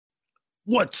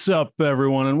What's up,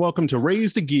 everyone, and welcome to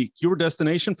Raised a Geek, your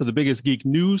destination for the biggest geek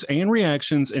news and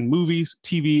reactions in movies,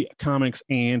 TV, comics,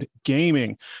 and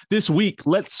gaming. This week,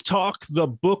 let's talk the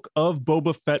Book of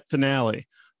Boba Fett finale.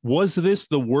 Was this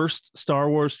the worst Star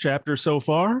Wars chapter so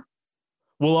far?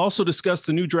 We'll also discuss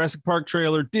the new Jurassic Park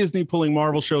trailer, Disney pulling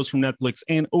Marvel shows from Netflix,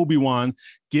 and Obi-Wan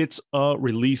gets a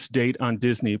release date on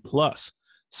Disney+.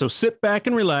 So sit back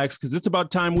and relax, because it's about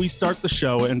time we start the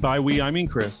show, and by we, I mean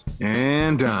Chris.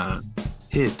 And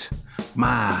hit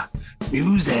my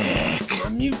music. My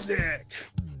music.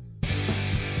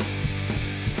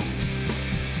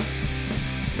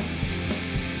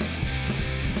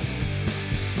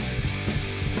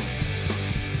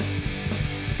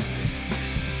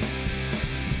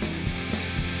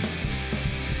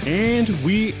 And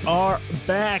we are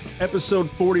back. Episode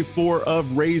 44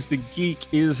 of Raised a Geek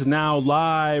is now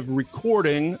live,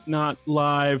 recording, not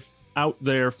live out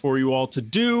there for you all to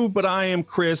do, but I am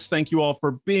Chris. Thank you all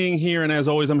for being here. And as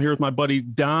always, I'm here with my buddy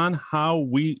Don. How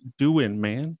we doing,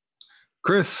 man?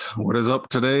 Chris, what is up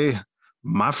today?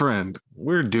 My friend,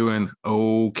 we're doing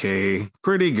okay.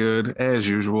 Pretty good, as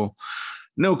usual.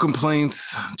 No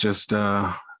complaints. Just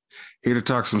here to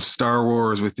talk some Star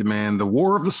Wars with you, man. The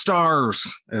War of the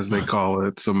Stars, as they call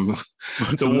it. The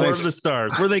War of the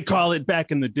Stars, where they call it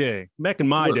back in the day, back in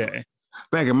my day.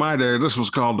 Back in my day, this was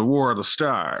called the War of the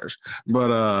Stars.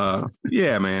 But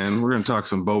yeah, man, we're going to talk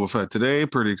some Boba Fett today.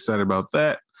 Pretty excited about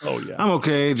that. Oh, yeah. I'm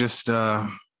okay. Just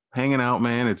hanging out,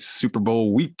 man. It's Super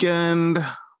Bowl weekend.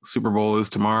 Super Bowl is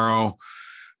tomorrow.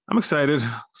 I'm excited.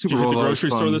 Super Bowl. Did you hit the grocery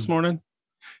store this morning?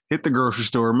 Hit the grocery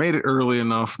store, made it early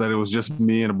enough that it was just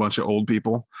me and a bunch of old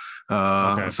people.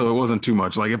 So it wasn't too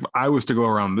much. Like if I was to go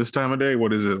around this time of day,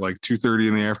 what is it, like 2:30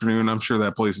 in the afternoon? I'm sure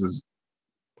that place is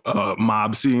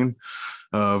mob scene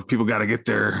of people got to get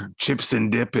their chips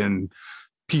and dip and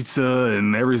pizza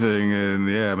and everything. And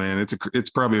yeah, man, it's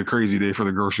probably a crazy day for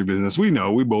the grocery business. We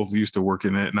know, we both used to work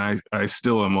in it, and I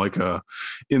still am like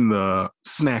in the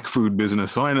snack food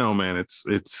business. So I know, man,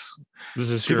 this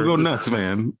is people go nuts,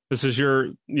 man. This is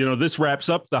this wraps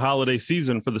up the holiday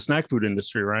season for the snack food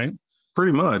industry, right?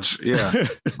 Pretty much. Yeah,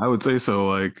 I would say so.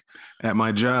 Like at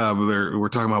my job, we're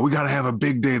talking about, we got to have a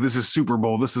big day. This is Super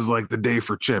Bowl. This is like the day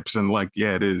for chips. And like,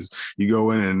 yeah, it is. You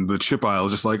go in and the chip aisle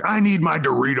is just like, I need my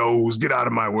Doritos. Get out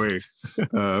of my way.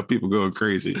 People going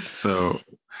crazy. So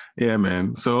yeah,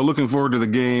 man. So looking forward to the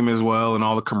game as well, and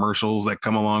all the commercials that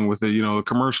come along with it. You know, the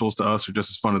commercials to us are just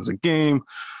as fun as the game.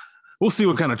 We'll see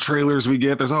what kind of trailers we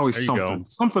get. There's always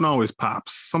something always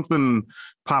pops. Something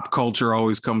pop culture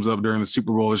always comes up during the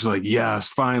Super Bowl. It's like, yes,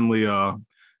 finally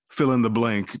fill in the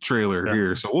blank trailer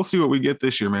here. So we'll see what we get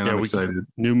this year, man. I'm excited.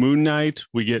 New Moon Knight.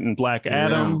 We getting Black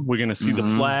Adam. Yeah. We're going to see the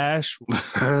Flash.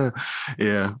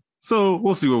 Yeah. So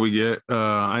we'll see what we get.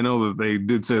 I know that they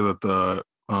did say that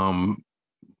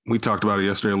we talked about it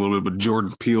yesterday a little bit, but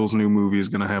Jordan Peele's new movie is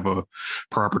going to have a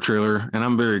proper trailer, and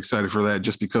I'm very excited for that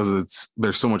just because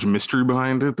there's so much mystery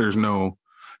behind it.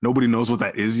 Nobody knows what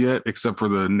that is yet, except for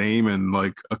the name and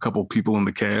like a couple people in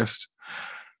the cast.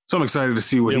 So I'm excited to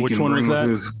see what he which can one bring is that? with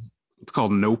his. It's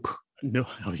called Nope. No,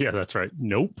 oh yeah, that's right.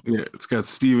 Nope. Yeah, it's got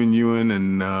Steven Yeun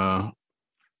and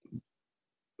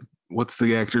what's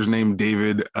the actor's name?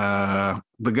 David,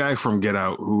 the guy from Get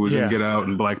Out, who was in Get Out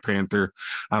and Black Panther.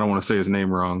 I don't want to say his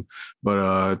name wrong,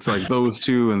 but it's like those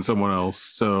two and someone else.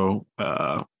 So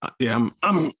yeah,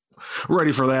 I'm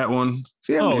ready for that one.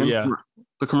 So, yeah, man, yeah.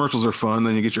 The commercials are fun.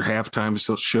 Then you get your halftime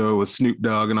show with Snoop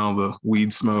Dogg and all the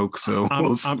weed smoke. So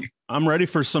I'm ready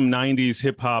for some 90s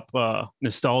hip hop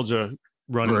nostalgia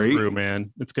running through,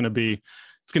 man. It's gonna be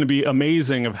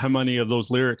amazing of how many of those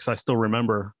lyrics I still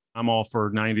remember. I'm all for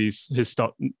 90s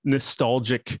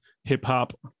nostalgic hip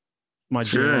hop. My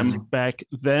jam back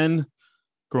then.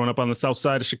 Growing up on the south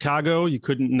side of Chicago, you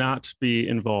couldn't not be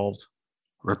involved.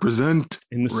 Represent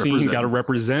in the scene. Got to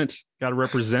represent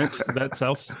that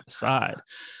south side.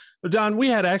 But Don, we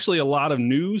had actually a lot of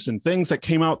news and things that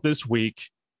came out this week.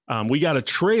 We got a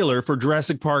trailer for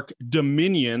Jurassic Park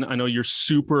Dominion. I know you're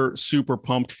super, super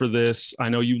pumped for this. I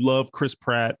know you love Chris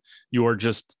Pratt. You are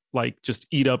just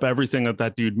eat up everything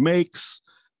that dude makes.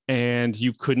 And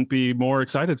you couldn't be more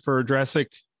excited for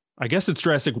Jurassic. I guess it's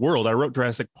Jurassic World. I wrote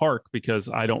Jurassic Park because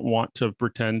I don't want to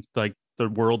pretend like the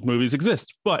world movies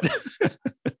exist, but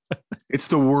it's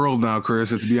the world now,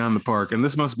 Chris. It's beyond the park. And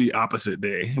this must be opposite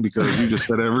day because you just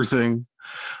said everything.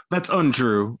 That's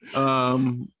untrue.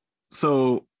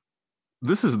 So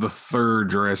this is the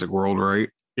third Jurassic World, right?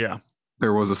 Yeah.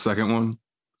 There was a second one.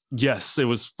 Yes. It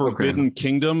was Forbidden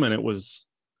Kingdom, and it was.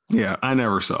 Yeah. I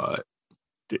never saw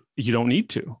it. You don't need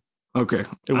to. Okay.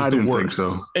 It was I the didn't worst.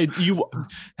 think so. You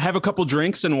have a couple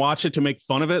drinks and watch it to make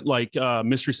fun of it, like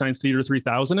Mystery Science Theater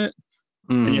 3000 it,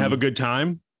 and you have a good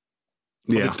time.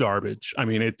 But Yeah. it's garbage. I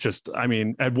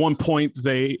mean, at one point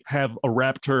they have a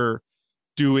raptor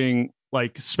doing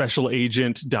like special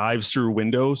agent dives through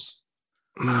windows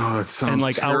No, that sounds and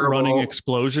like terrible. outrunning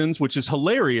explosions, which is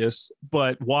hilarious.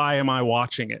 But why am I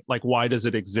watching it? Like, why does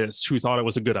it exist? Who thought it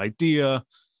was a good idea?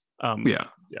 Yeah.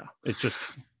 It just.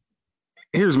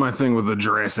 Here's my thing with the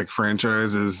Jurassic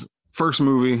franchise is first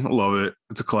movie, love it.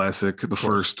 It's a classic. The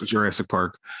first Jurassic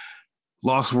Park.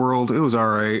 Lost World, it was all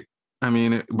right. I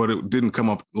mean, but it didn't come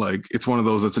up like it's one of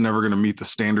those that's never going to meet the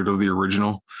standard of the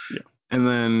original. Yeah. And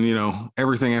then,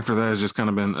 everything after that has just kind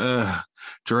of been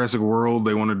Jurassic World.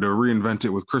 They wanted to reinvent it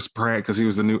with Chris Pratt because he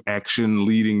was the new action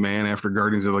leading man after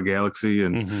Guardians of the Galaxy.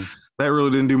 And that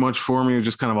really didn't do much for me. It was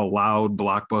just kind of a loud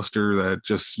blockbuster that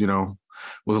just,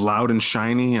 was loud and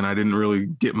shiny, and I didn't really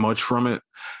get much from it.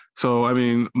 So, I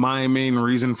mean, my main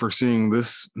reason for seeing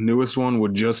this newest one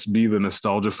would just be the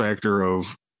nostalgia factor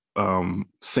of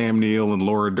Sam Neill and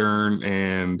Laura Dern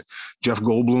and Jeff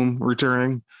Goldblum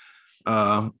returning,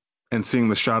 and seeing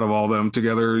the shot of all them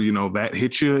together, that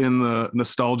hits you in the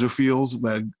nostalgia feels.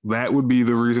 That would be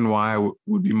the reason why I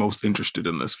would be most interested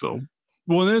in this film.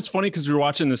 Well, then it's funny because we were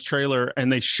watching this trailer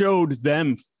and they showed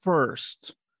them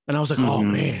first, and I was like, oh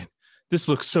man, this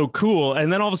looks so cool.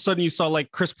 And then all of a sudden you saw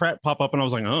like Chris Pratt pop up and I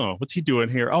was like, oh, what's he doing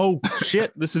here? Oh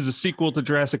shit, this is a sequel to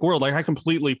Jurassic World. Like I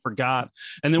completely forgot.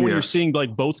 And then when you're seeing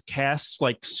like both casts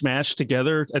like smashed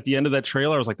together at the end of that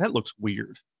trailer, I was like, that looks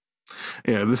weird.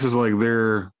 Yeah, this is like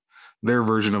their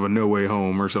version of a No Way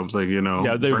Home or something,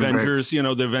 Yeah, the Avengers, the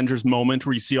Avengers moment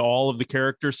where you see all of the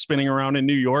characters spinning around in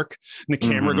New York and the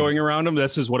camera going around them.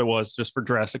 This is what it was just for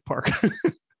Jurassic Park.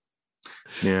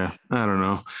 Yeah, I don't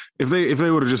know. If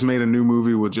they would have just made a new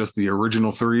movie with just the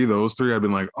original those three, I'd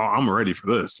been like, oh, I'm ready for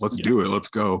this. Let's do it. Let's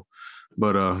go.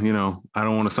 But I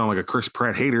don't want to sound like a Chris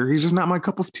Pratt hater. He's just not my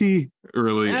cup of tea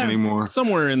really anymore.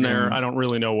 Somewhere in there, I don't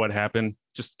really know what happened.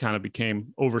 Just kind of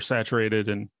became oversaturated,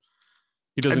 and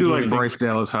he doesn't. I do like Bryce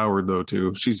Dallas Howard though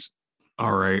too. She's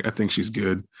all right. I think she's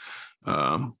good.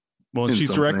 Well, and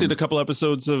she's directed a couple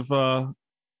episodes of.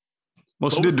 Well,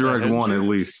 she did direct one at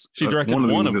least. She directed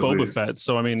one of Boba Fett.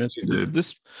 So, I mean,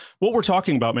 what we're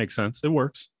talking about makes sense. It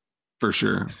works. For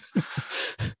sure.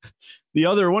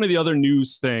 One of the other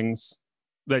news things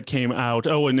that came out.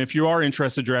 Oh, and if you are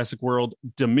interested, Jurassic World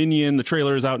Dominion, the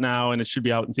trailer is out now and it should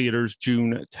be out in theaters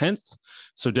June 10th.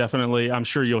 So definitely, I'm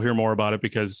sure you'll hear more about it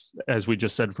because as we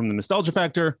just said from the nostalgia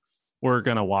factor, we're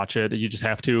going to watch it. You just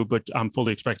have to, but I'm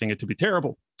fully expecting it to be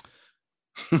terrible.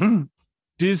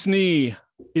 Disney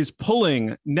is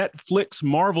pulling Netflix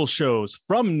Marvel shows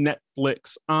from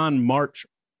Netflix on March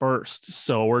 1st.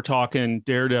 So we're talking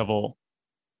Daredevil.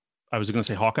 I was going to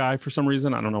say Hawkeye for some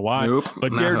reason. I don't know why. Nope,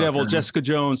 but Daredevil, Jessica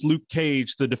Jones, Luke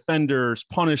Cage, The Defenders,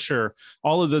 Punisher,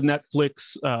 all of the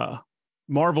Netflix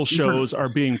Marvel shows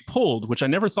are being pulled, which I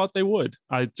never thought they would.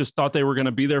 I just thought they were going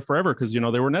to be there forever because, they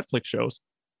were Netflix shows.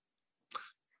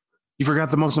 You forgot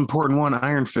the most important one,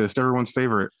 Iron Fist, everyone's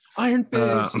favorite. Iron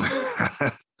Fist.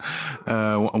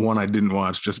 One I didn't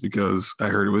watch just because I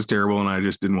heard it was terrible and I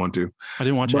just didn't want to. I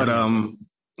didn't watch it.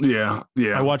 But yeah.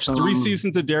 I watched 3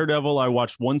 seasons of Daredevil. I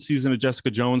watched 1 season of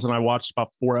Jessica Jones, and I watched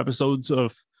about 4 episodes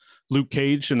of Luke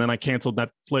Cage, and then I canceled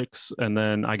Netflix, and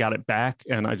then I got it back,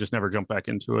 and I just never jumped back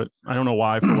into it. I don't know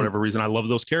why, for whatever reason. I love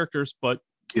those characters, but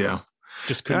yeah.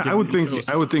 Just couldn't. I would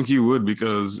think you would,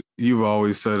 because you've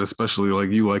always said, especially like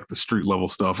you like the street level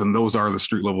stuff, and those are the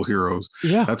street level heroes.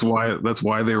 Yeah, that's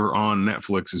why they were on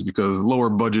Netflix, is because lower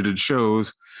budgeted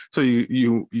shows. So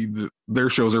their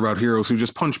shows are about heroes who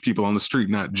just punch people on the street,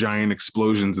 not giant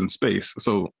explosions in space.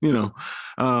 So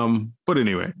but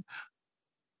anyway,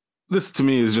 this to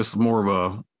me is just more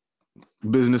of a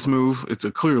business move. It's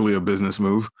clearly a business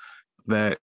move.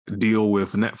 That deal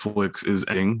with Netflix is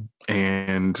ending,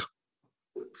 and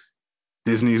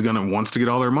Disney's wants to get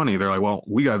all their money. They're like, well,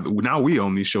 we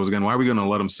own these shows again. Why are we going to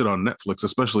let them sit on Netflix,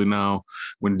 especially now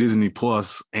when Disney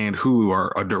Plus and Hulu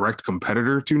are a direct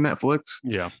competitor to Netflix?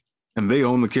 Yeah. And they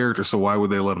own the character. So why would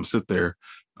they let them sit there?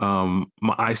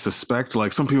 I suspect,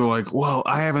 like, some people are like, well,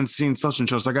 I haven't seen such and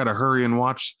such. I got to hurry and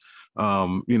watch,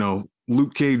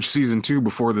 Luke Cage season 2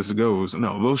 before this goes.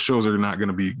 No, those shows are not going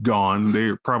to be gone.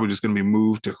 They're probably just going to be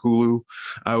moved to Hulu,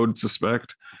 I would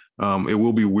suspect. It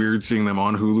will be weird seeing them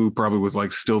on Hulu, probably with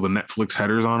like still the Netflix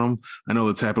headers on them. I know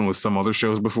that's happened with some other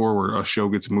shows before where a show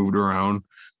gets moved around.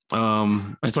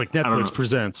 It's like Netflix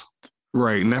presents.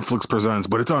 Right. Netflix presents,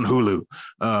 but it's on Hulu.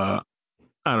 I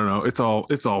don't know.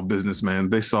 It's all business,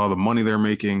 man. They saw the money they're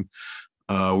making.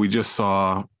 We just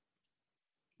saw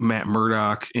Matt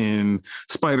Murdock in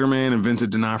Spider-Man and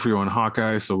Vincent D'Onofrio in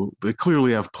Hawkeye. So they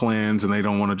clearly have plans and they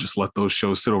don't want to just let those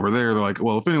shows sit over there. They're like,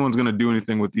 well, if anyone's going to do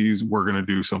anything with these, we're going to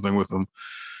do something with them.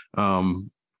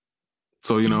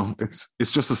 So,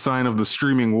 it's just a sign of the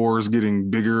streaming wars getting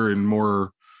bigger and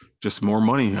more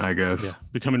money, I guess. Yeah,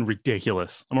 becoming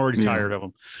ridiculous. I'm already tired of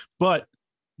them. But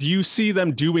do you see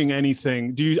them doing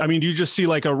anything? Do you just see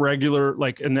like a regular,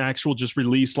 like an actual just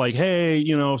release, like, hey,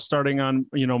 starting on,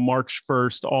 March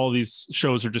 1st, all these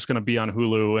shows are just going to be on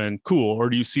Hulu and cool? Or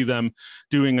do you see them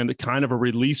doing a kind of a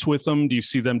release with them? Do you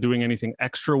see them doing anything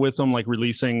extra with them, like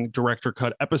releasing director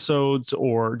cut episodes?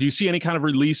 Or do you see any kind of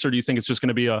release, or do you think it's just going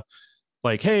to be a,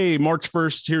 like, hey, March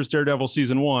 1st, here's Daredevil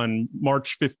season 1,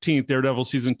 March 15th, Daredevil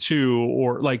season 2,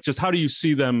 or like, just how do you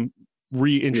see them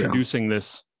reintroducing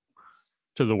this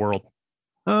to the world?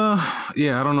 I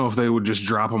don't know if they would just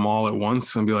drop them all at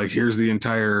once and be like, here's the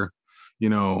entire,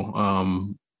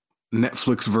 Netflix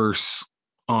verse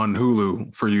on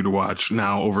Hulu for you to watch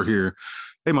now over here.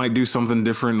 They might do something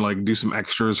different, like do some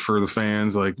extras for the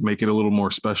fans, like make it a little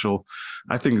more special.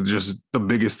 I think just the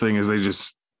biggest thing is they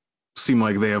just seem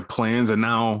like they have plans, and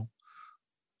now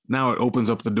it opens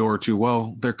up the door to,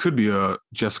 well, there could be a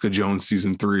Jessica Jones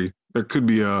season 3. There could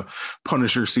be a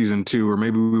Punisher season 2, or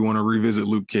maybe we want to revisit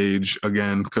Luke Cage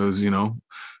again because,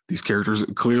 these characters,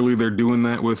 clearly they're doing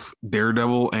that with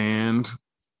Daredevil and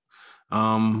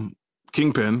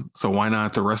Kingpin. So why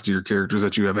not the rest of your characters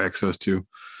that you have access to?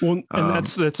 Well, and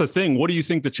that's a thing. What do you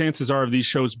think the chances are of these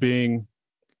shows being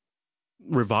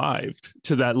revived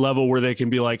to that level where they can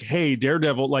be like, hey,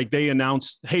 Daredevil, like they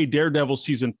announced, hey, Daredevil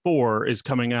season 4 is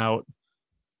coming out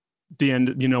the end,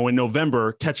 in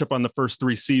November, catch up on the first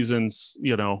 3 seasons,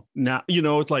 now,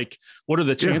 it's like, what are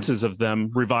the chances of them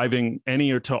reviving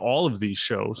any or to all of these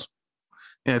shows?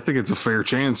 Yeah, I think it's a fair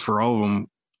chance for all of them.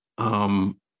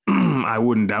 I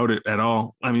wouldn't doubt it at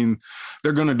all. I mean,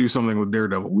 they're going to do something with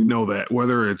Daredevil. We know that,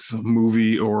 whether it's a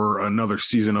movie or another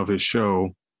season of his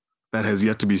show, that has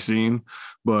yet to be seen,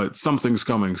 but something's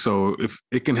coming. So if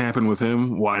it can happen with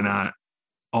him, why not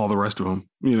all the rest of them,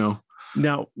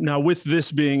 Now with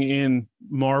this being in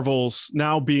Marvel's,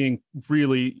 now being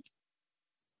really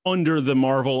under the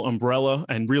Marvel umbrella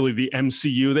and really the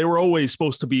MCU, they were always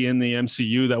supposed to be in the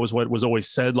MCU. That was what was always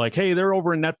said, like, hey, they're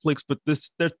over in Netflix, but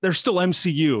they're still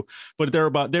MCU, but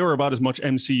they were about as much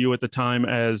MCU at the time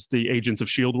as the Agents of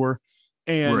S.H.I.E.L.D. were.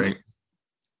 And right.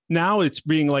 Now it's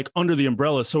being like under the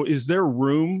umbrella. So is there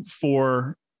room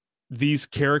for these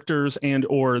characters and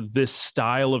or this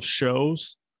style of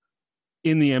shows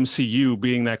in the MCU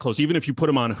being that close? Even if you put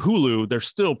them on Hulu, they're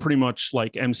still pretty much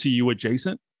like MCU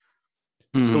adjacent.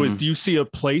 Mm-hmm. So do you see a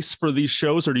place for these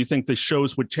shows, or do you think the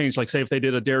shows would change? Like, say if they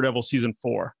did a Daredevil season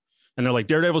 4 and they're like,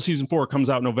 Daredevil season 4 comes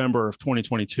out November of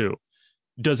 2022.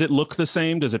 Does it look the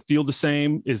same? Does it feel the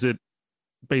same? Is it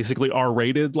basically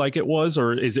R-rated like it was,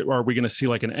 or are we going to see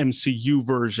like an MCU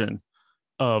version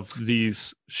of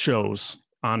these shows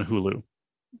on Hulu?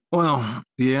 Well,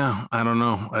 yeah, I don't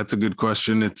know. That's a good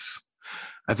question.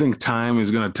 I think time is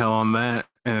going to tell on that.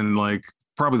 And like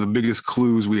probably the biggest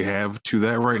clues we have to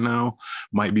that right now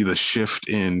might be the shift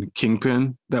in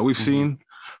Kingpin that we've seen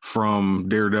from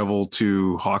Daredevil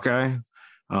to Hawkeye.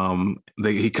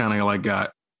 He kind of like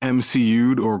got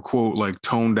MCU'd, or quote, like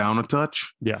toned down a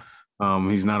touch. Yeah.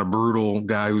 He's not a brutal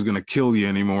guy who's going to kill you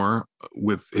anymore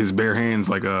with his bare hands,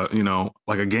 like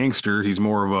a gangster. He's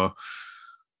more of a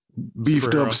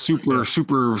beefed up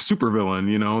super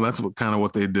villain. That's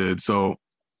what they did. So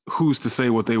who's to say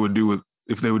what they would do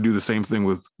if they would do the same thing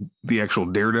with the actual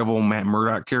Daredevil Matt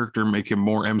Murdock character, make him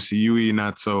more MCU-y,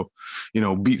 not so,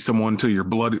 beat someone till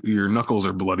your knuckles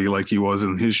are bloody like he was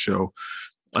in his show.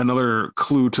 Another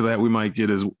clue to that we might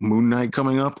get is Moon Knight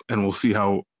coming up, and we'll see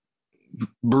how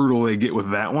brutal they get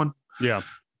with that one. Yeah.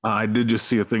 I did just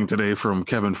see a thing today from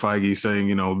Kevin Feige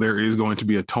saying, there is going to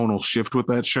be a tonal shift with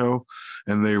that show.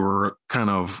 And they were kind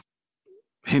of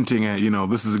hinting at,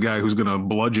 this is a guy who's going to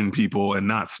bludgeon people and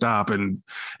not stop. And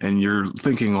you're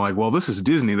thinking like, well, this is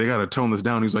Disney. They got to tone this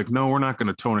down. He's like, no, we're not going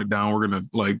to tone it down. We're going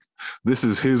to this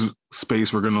is his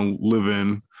space we're going to live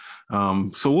in.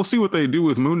 So we'll see what they do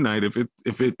with Moon Knight. If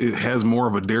it has more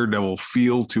of a Daredevil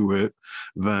feel to it,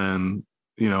 then,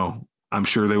 I'm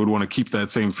sure they would want to keep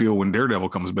that same feel when Daredevil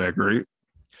comes back, right?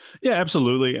 Yeah,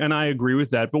 absolutely. And I agree with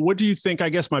that. But what do you think? I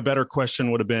guess my better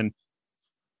question would have been,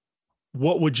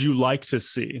 what would you like to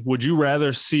see? Would you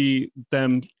rather see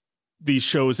these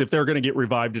shows, if they're going to get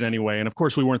revived in any way? And of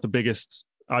course, we weren't the biggest,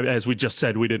 as we just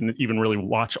said, we didn't even really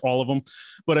watch all of them.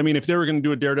 But I mean, if they were going to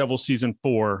do a Daredevil season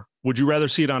 4, would you rather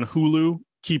see it on Hulu,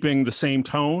 keeping the same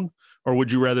tone? Or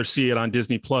would you rather see it on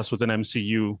Disney Plus with an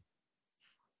MCU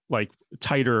like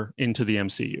tighter into the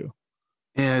MCU.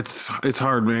 Yeah, it's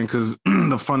hard, man, because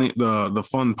the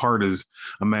fun part is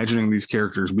imagining these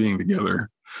characters being together.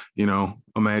 You know,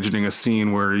 imagining a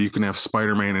scene where you can have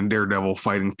Spider-Man and Daredevil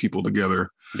fighting people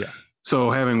together. Yeah. So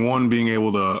having one being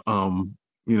able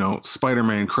to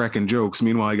Spider-Man cracking jokes.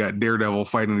 Meanwhile, I got Daredevil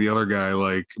fighting the other guy,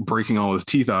 like breaking all his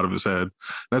teeth out of his head.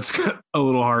 That's a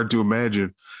little hard to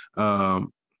imagine.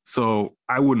 So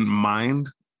I wouldn't mind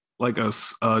like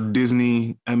a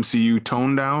Disney MCU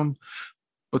tone down,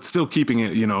 but still keeping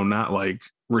it, not like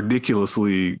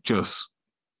ridiculously just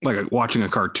like watching a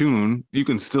cartoon.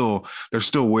 There's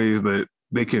still ways that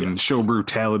they can show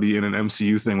brutality in an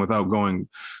MCU thing without going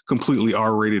completely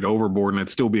R-rated overboard and it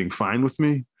still being fine with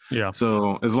me. Yeah.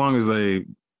 So as long as they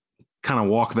kind of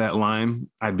walk that line,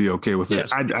 I'd be okay with it.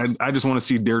 I just want to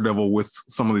see Daredevil with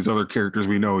some of these other characters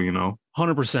we know,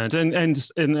 100%.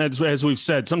 And as we've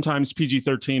said, sometimes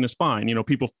PG-13 is fine.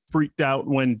 People freaked out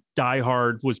when Die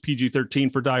Hard was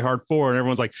PG-13 for Die Hard 4, and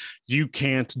everyone's like, you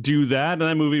can't do that. And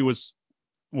that movie was,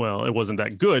 well, it wasn't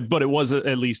that good, but it was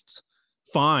at least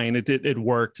fine. It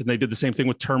worked. And they did the same thing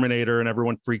with Terminator, and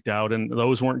everyone freaked out, and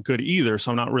those weren't good either.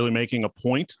 So I'm not really making a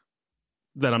point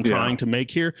that I'm trying to make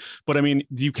here, but I mean,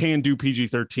 you can do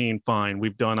PG-13 fine.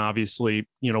 We've done, obviously,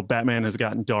 Batman has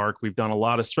gotten dark. We've done a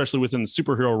lot, especially within the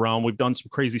superhero realm. We've done some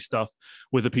crazy stuff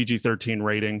with a PG-13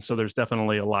 rating. So there's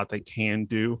definitely a lot they can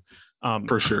do.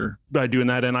 For sure. By doing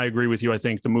that. And I agree with you. I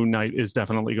think the Moon Knight is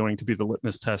definitely going to be the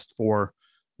litmus test for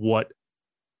what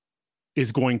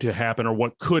is going to happen or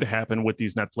what could happen with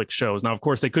these Netflix shows. Now, of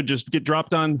course, they could just get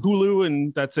dropped on Hulu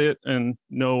and that's it. And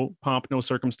no pomp, no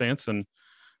circumstance. And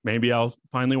maybe I'll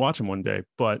finally watch them one day,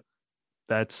 but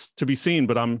that's to be seen.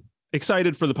 But I'm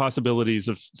excited for the possibilities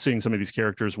of seeing some of these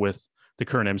characters with the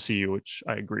current MCU, which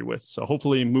I agree with. So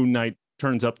hopefully Moon Knight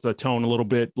turns up the tone a little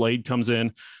bit. Blade comes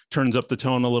in, turns up the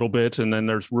tone a little bit, and then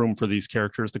there's room for these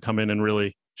characters to come in and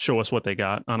really show us what they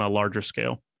got on a larger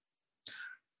scale.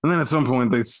 And then at some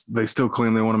point, they still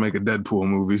claim they want to make a Deadpool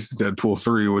movie, Deadpool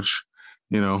 3, which,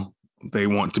 they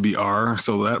want to be R.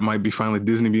 So that might be finally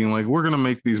Disney being like, we're going to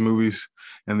make these movies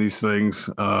and these things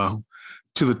to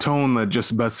the tone that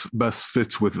just best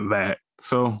fits with that.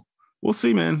 So we'll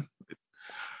see, man.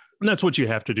 And that's what you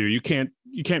have to do. You can't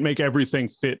make everything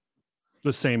fit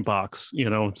the same box.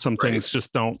 Some things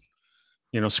just don't,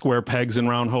 square pegs and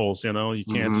round holes. You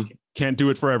can't do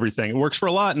it for everything. It works for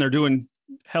a lot, and they're doing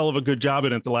hell of a good job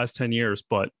in it the last 10 years,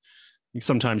 but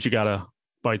sometimes you got to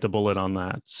bite the bullet on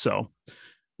that. So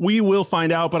we will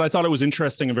find out, but I thought it was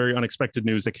interesting and very unexpected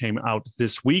news that came out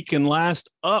this week. And last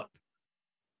up,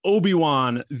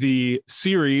 Obi-Wan, the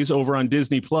series over on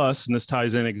Disney Plus, and this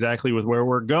ties in exactly with where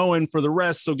we're going for the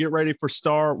rest. So get ready for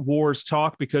Star Wars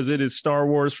talk, because it is Star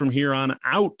Wars from here on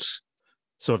out.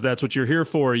 So if that's what you're here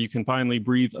for, you can finally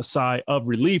breathe a sigh of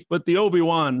relief. But the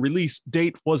Obi-Wan release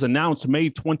date was announced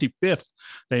May 25th.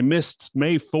 They missed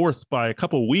May 4th by a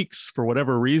couple weeks for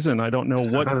whatever reason. I don't know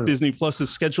what Disney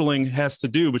Plus's scheduling has to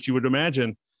do, but you would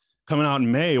imagine coming out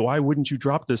in May, why wouldn't you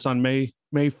drop this on May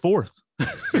 4th?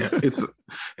 Yeah,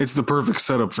 it's the perfect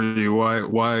setup for you.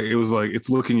 Why it was like it's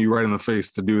looking you right in the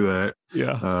face to do that.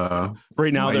 Yeah.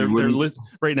 Right now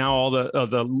right now all the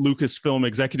Lucasfilm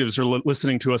executives are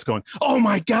listening to us going, "Oh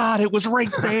my God, it was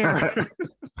right there."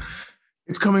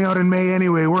 It's coming out in May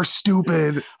anyway. We're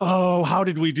stupid. Oh, how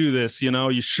did we do this?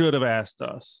 You should have asked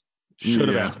us.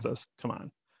 Come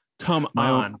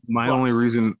on. My only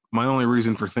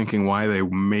reason for thinking why they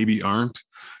maybe aren't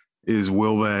is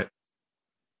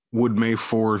would May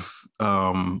 4th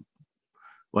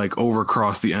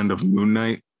overcross the end of Moon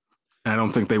Knight? I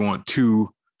don't think they want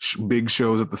two big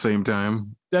shows at the same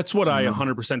time. That's what I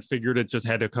 100% figured. It just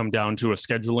had to come down to a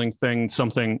scheduling thing.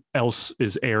 Something else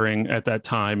is airing at that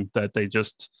time that they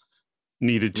just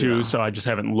needed to. Yeah. So I just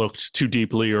haven't looked too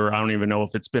deeply, or I don't even know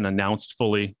if it's been announced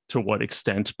fully to what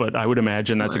extent, but I would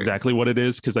imagine that's exactly what it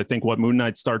is. Cause I think Moon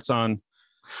Knight starts on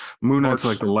Moon Knight's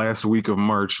like the last week of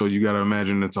March, so you got to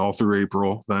imagine it's all through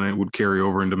April. Then it would carry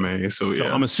over into May. So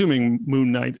yeah, I'm assuming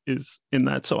Moon Knight is in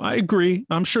that. So I agree.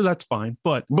 I'm sure that's fine,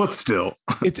 but still,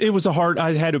 it was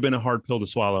I had to have been a hard pill to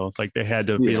swallow. Like they had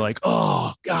to be like,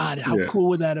 oh God, how cool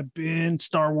would that have been?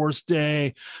 Star Wars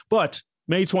Day, but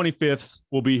May 25th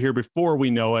will be here before we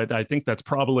know it. I think that's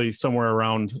probably somewhere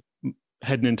around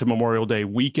heading into Memorial Day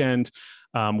weekend.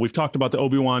 We've talked about the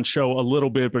Obi-Wan show a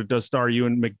little bit, but it does star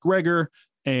Ewan McGregor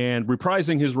and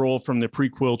reprising his role from the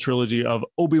prequel trilogy of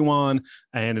Obi-Wan.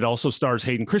 And it also stars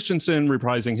Hayden Christensen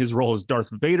reprising his role as Darth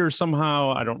Vader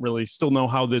somehow. I don't really still know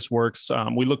how this works.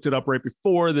 We looked it up right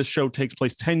before. This show takes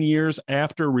place 10 years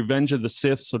after Revenge of the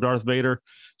Sith, so Darth Vader.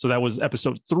 So that was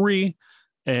episode 3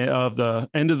 of the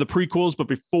end of the prequels, but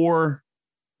before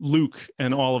Luke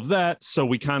and all of that. So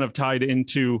we kind of tied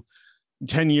into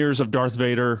 10 years of Darth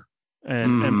Vader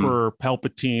and Emperor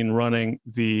Palpatine running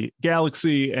the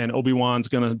galaxy, and Obi-Wan's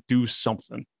going to do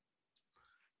something.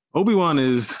 Obi-Wan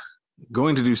is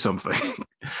going to do something.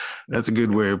 That's a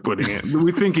good way of putting it.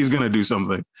 We think he's going to do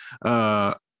something.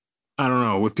 I don't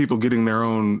know. With people getting their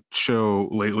own show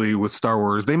lately with Star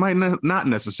Wars, they might not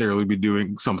necessarily be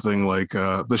doing something like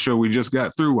the show we just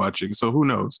got through watching. So who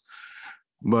knows?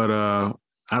 But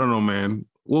I don't know, man.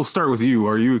 We'll start with you.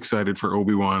 Are you excited for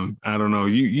Obi-Wan? I don't know.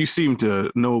 You seem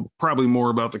to know probably more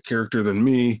about the character than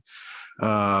me.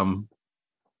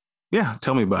 Yeah,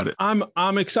 tell me about it.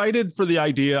 I'm excited for the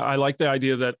idea. I like the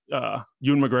idea that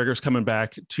Ewan McGregor's coming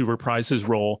back to reprise his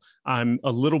role. I'm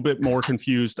a little bit more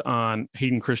confused on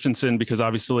Hayden Christensen because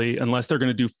obviously, unless they're going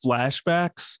to do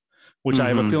flashbacks, which I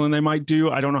have a feeling they might do,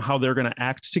 I don't know how they're going to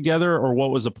act together or what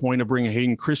was the point of bringing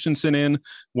Hayden Christensen in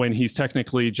when he's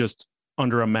technically just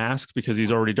under a mask because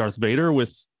he's already Darth Vader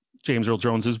with James Earl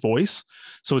Jones's voice.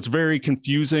 So it's very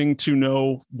confusing to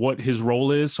know what his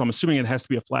role is. So I'm assuming it has to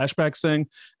be a flashback thing.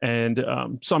 And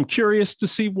so I'm curious to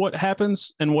see what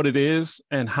happens and what it is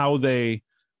and how they,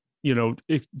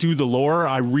 do the lore.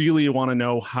 I really want to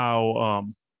know how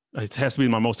it has to be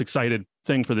my most excited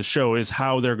thing for the show is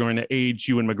how they're going to age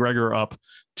Ewan McGregor up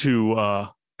to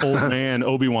old man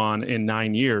Obi-Wan in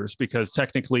 9 years, because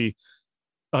technically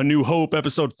A New Hope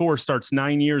episode 4 starts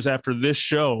 9 years after this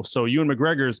show. So Ewan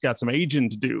McGregor's got some aging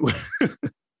to do.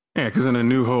 Yeah, because in A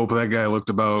New Hope, that guy looked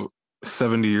about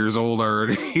 70 years old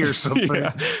already or something.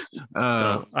 Yeah.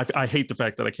 So I hate the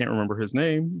fact that I can't remember his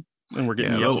name and we're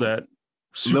getting yelled at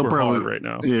super hard right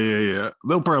now. Yeah.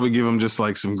 They'll probably give him just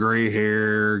like some gray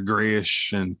hair,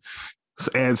 grayish, and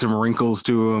add some wrinkles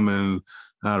to him. And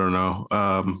I don't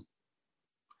know.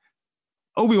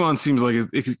 Obi-Wan seems like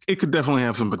it could definitely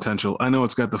have some potential. I know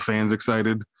it's got the fans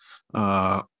excited.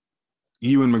 Ewan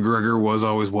McGregor was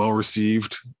always well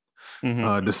received,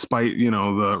 despite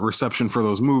the reception for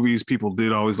those movies. People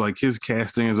did always like his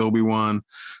casting as Obi-Wan.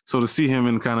 So to see him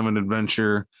in kind of an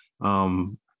adventure,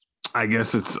 I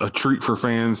guess it's a treat for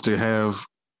fans to have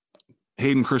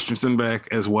Hayden Christensen back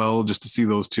as well, just to see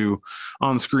those two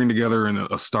on screen together in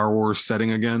a Star Wars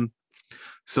setting again.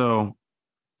 So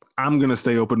I'm going to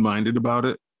stay open-minded about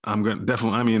it.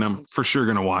 I'm for sure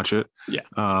going to watch it.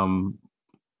 Yeah.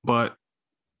 But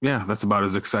yeah, that's about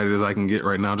as excited as I can get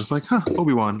right now. Just like,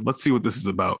 Obi-Wan, let's see what this is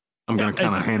about. I'm going to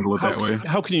kind of handle it that way.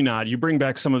 How can you not? You bring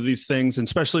back some of these things, and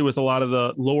especially with a lot of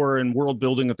the lore and world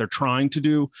building that they're trying to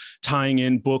do, tying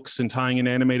in books and tying in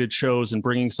animated shows and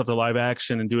bringing stuff to live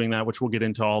action and doing that, which we'll get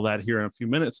into all that here in a few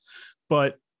minutes.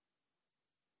 But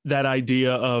that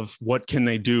idea of what can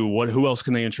they do? Who else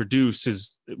can they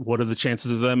introduce? What are the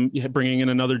chances of them bringing in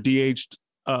another de-aged?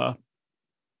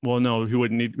 Well, no,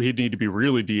 he'd need to be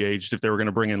really de-aged if they were going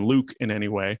to bring in Luke in any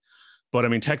way. But I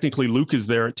mean, technically Luke is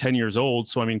there at 10 years old.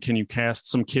 So, I mean, can you cast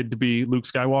some kid to be Luke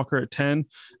Skywalker at 10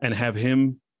 and have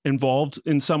him involved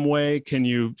in some way? Can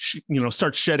you,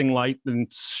 start shedding light and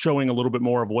showing a little bit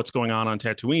more of what's going on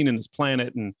Tatooine and this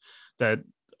planet, and that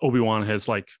Obi-Wan has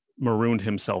marooned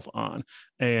himself on.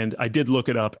 And I did look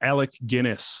it up. Alec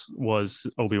Guinness was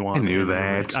Obi-Wan. I knew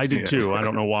that. I did too. I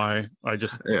don't know why. I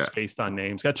just spaced on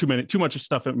names. Got too much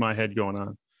stuff in my head going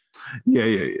on.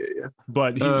 Yeah.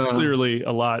 But he was clearly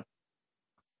a lot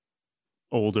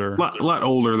older. A lot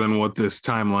older than what this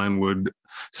timeline would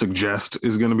suggest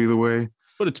is going to be the way.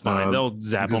 But it's fine. They'll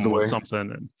zap him with something.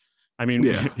 And I mean,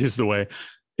 is the way.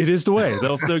 It is the way.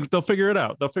 They'll figure it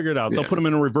out. Yeah. They'll put him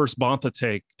in a reverse Bantha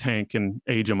tank and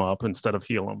age him up instead of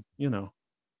heal him.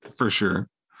 For sure.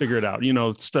 Figure it out.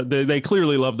 They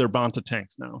clearly love their Bantha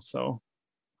tanks now. So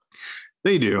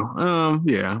they do.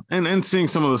 Yeah. And seeing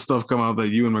some of the stuff come out that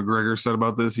Ewan McGregor said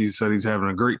about this, he said he's having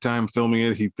a great time filming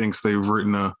it. He thinks they've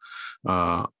written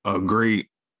a great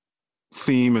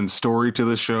theme and story to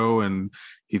the show, and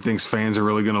he thinks fans are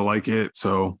really going to like it.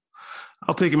 So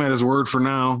I'll take him at his word for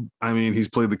now. I mean, he's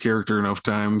played the character enough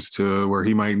times to where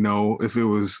he might know if it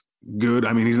was good.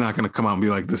 I mean, he's not going to come out and be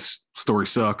like, this story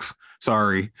sucks.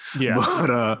 Sorry. Yeah.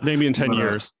 But maybe in 10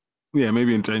 years. Yeah,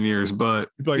 maybe in 10 years. But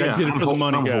I did it for the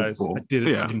money, guys. Hopeful. I did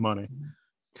it for the money.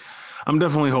 I'm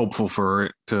definitely hopeful for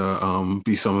it to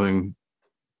be something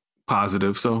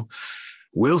positive. So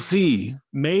we'll see.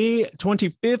 May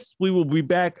 25th, we will be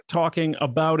back talking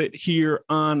about it here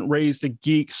on Raise the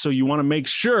Geeks. So you want to make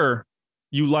sure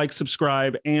you like,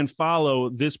 subscribe, and follow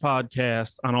this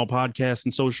podcast on all podcasts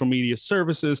and social media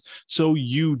services so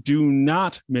you do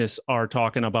not miss our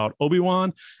talking about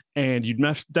Obi-Wan. And you'd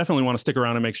definitely want to stick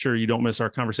around and make sure you don't miss our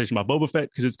conversation about Boba Fett,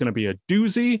 because it's going to be a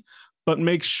doozy. But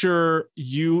make sure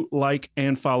you like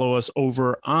and follow us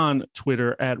over on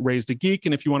Twitter at RaisedAGeek.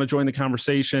 And if you want to join the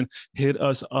conversation, hit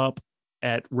us up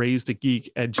at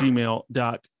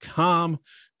raisedageek@gmail.com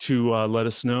to let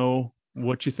us know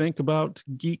what you think about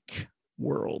Geek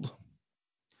World.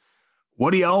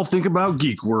 What do y'all think about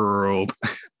Geek World?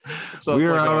 So we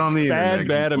are out on the internet.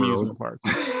 Bad amusement park.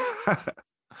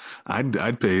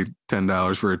 I'd pay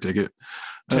 $10 for a ticket.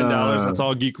 $10. That's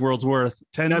all Geek World's worth.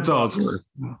 That's all it's worth.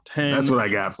 10. That's what I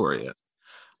got for you.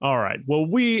 All right. Well,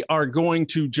 we are going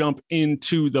to jump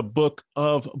into the Book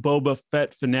of Boba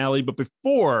Fett finale. But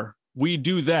before we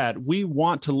do that, we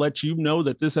want to let you know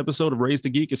that this episode of Raised a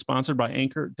Geek is sponsored by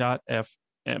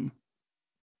Anchor.fm.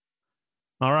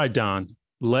 All right, Don,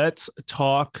 let's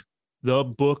talk the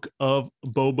Book of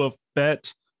Boba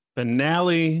Fett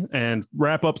finale and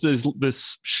wrap up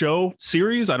this show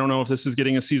series. I don't know if this is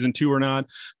getting a season 2 or not,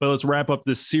 but let's wrap up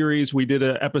this series. We did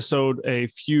an episode a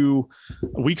few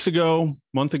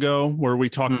month ago, where we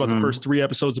talked about the first 3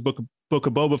 episodes of Book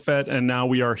of Boba Fett, and now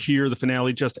we are here. The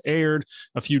finale just aired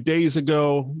a few days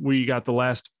ago. We got the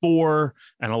last 4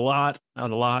 and a lot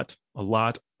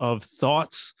of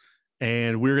thoughts,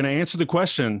 and we're going to answer the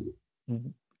question: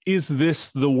 is this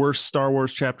the worst Star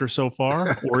Wars chapter so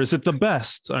far, or is it the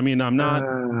best? I mean, I'm not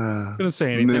going to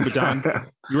say anything, but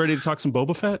Don, you ready to talk some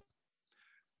Boba Fett?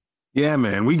 Yeah,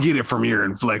 man, we get it from your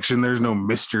inflection. There's no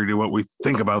mystery to what we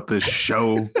think about this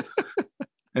show.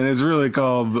 And it's really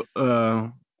called,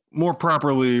 more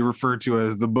properly referred to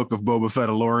as the Book of Boba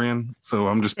Fettalorian. So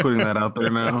I'm just putting that out there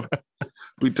now.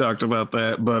 We talked about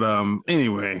that. But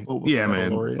anyway,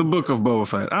 man, the Book of Boba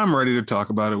Fett. I'm ready to talk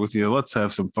about it with you. Let's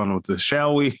have some fun with this,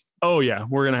 shall we? Oh, yeah.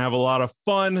 We're going to have a lot of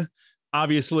fun.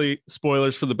 Obviously,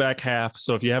 spoilers for the back half.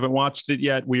 So if you haven't watched it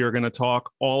yet, we are going to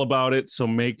talk all about it. So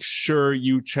make sure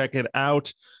you check it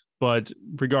out. But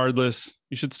regardless,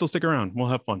 you should still stick around. We'll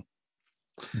have fun.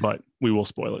 But we will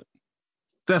spoil it.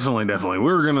 Definitely.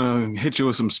 We're going to hit you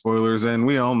with some spoilers. And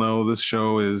we all know this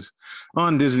show is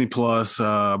on Disney Plus,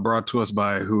 brought to us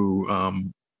by who?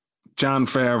 Jon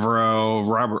Favreau,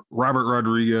 Robert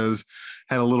Rodriguez,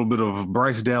 had a little bit of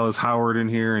Bryce Dallas Howard in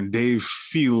here, and Dave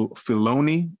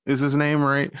Filoni is his name,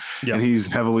 right? Yeah. And he's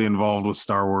heavily involved with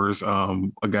Star Wars, a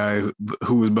guy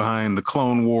who was behind the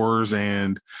Clone Wars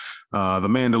and the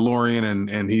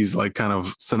Mandalorian, and he's like kind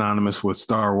of synonymous with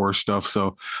Star Wars stuff.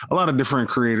 So a lot of different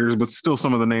creators, but still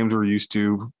some of the names we're used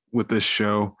to with this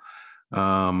show.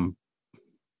 I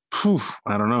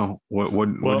don't know.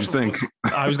 What'd you think?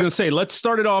 I was going to say, let's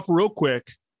start it off real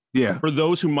quick. Yeah. For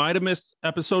those who might have missed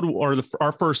episode or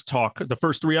our first talk, the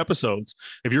first 3 episodes,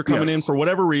 if you're coming in for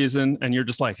whatever reason and you're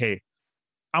just like, hey,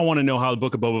 I want to know how the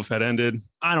Book of Boba Fett ended.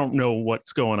 I don't know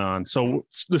what's going on. So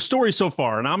the story so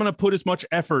far, and I'm going to put as much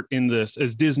effort in this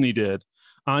as Disney did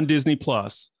on Disney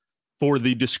Plus for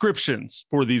the descriptions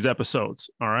for these episodes.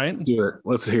 All right. Do it.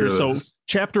 Let's hear this. So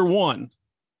chapter 1.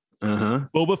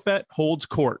 Boba Fett holds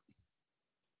court.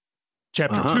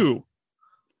 Chapter 2.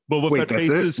 Boba Fett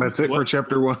faces. That's it for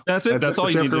chapter 1. That's it. That's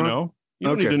all you need to know. You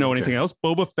don't need to know anything else.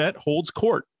 Boba Fett holds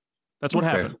court. That's what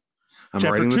happened.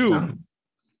 Chapter 2.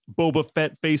 Boba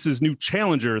Fett faces new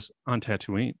challengers on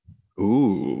Tatooine.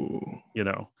 Ooh.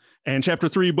 And chapter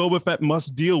 3, Boba Fett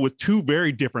must deal with 2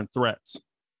 very different threats.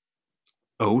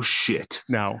 Oh shit.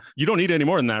 Now, you don't need any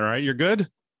more than that, right? You're good?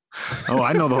 Oh,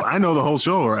 I know the whole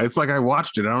show. It's like I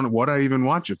watched it. I don't know what I even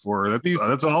watch it for.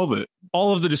 That's all of it.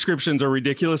 All of the descriptions are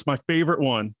ridiculous. My favorite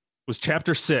one was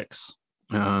chapter 6.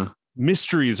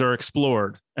 Mysteries are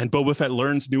explored and Boba Fett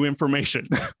learns new information.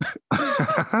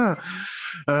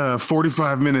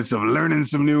 45 minutes of learning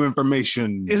some new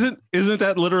information. Isn't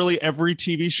that literally every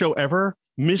TV show ever?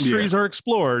 Mysteries are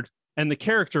explored and the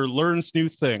character learns new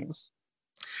things.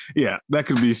 Yeah, that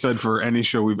could be said for any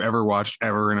show we've ever watched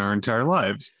ever in our entire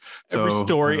lives. So, every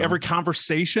story, every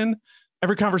conversation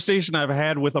I've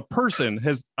had with a person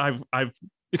I've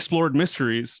explored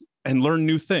mysteries and learned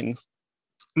new things.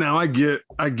 Now I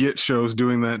get shows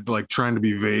doing that, like trying to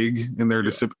be vague in their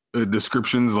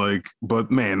descriptions,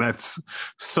 but man, that's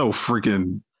so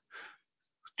freaking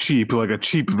cheap, like a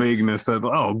cheap vagueness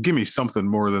that, give me something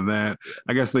more than that.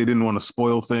 I guess they didn't want to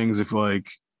spoil things if I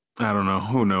don't know,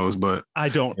 who knows, but I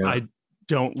don't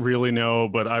really know,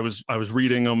 but I was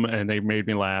reading them and they made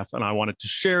me laugh and I wanted to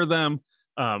share them.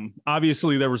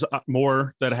 Obviously there was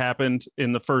more that happened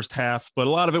in the first half, but a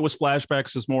lot of it was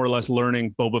flashbacks, just more or less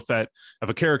learning Boba Fett of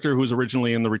a character who was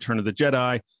originally in the Return of the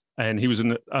Jedi, and he was in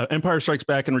the Empire Strikes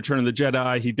Back and Return of the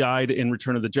Jedi. He died in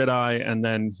Return of the Jedi, and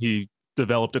then he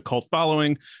developed a cult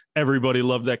following. Everybody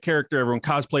loved that character. Everyone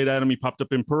cosplayed at him. He popped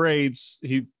up in parades.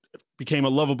 He became a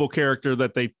lovable character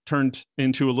that they turned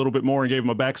into a little bit more and gave him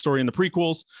a backstory in the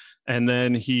prequels. And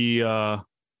then he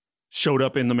showed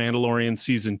up in The Mandalorian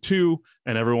season 2,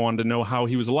 and everyone wanted to know how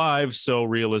he was alive. So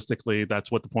realistically,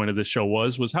 that's what the point of this show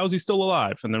was how's he still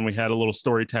alive? And then we had a little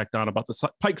story tacked on about the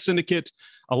Pike Syndicate,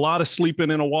 a lot of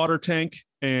sleeping in a water tank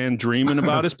and dreaming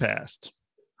about his past.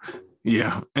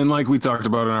 Yeah. And like we talked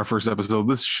about in our first episode,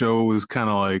 this show is kind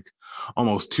of like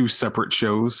almost two separate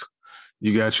shows.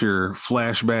 You got your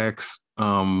flashbacks.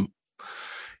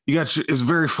 It's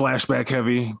very flashback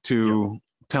heavy to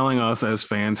telling us as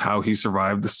fans how he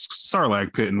survived the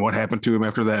Sarlacc pit and what happened to him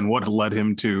after that and what led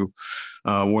him to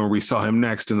where we saw him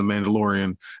next in The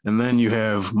Mandalorian. And then you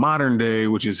have modern day,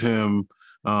 which is him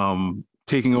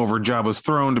taking over Jabba's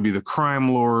throne to be the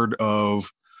crime lord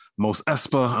of Mos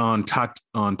Espa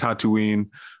on Tatooine.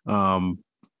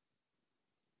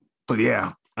 But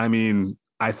yeah, I mean,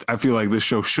 I feel like this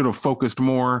show should have focused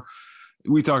more.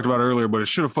 We talked about it earlier, but it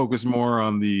should have focused more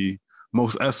on the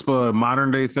Mos Espa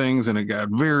modern day things, and it got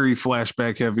very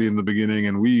flashback heavy in the beginning,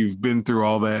 and we've been through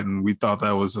all that, and we thought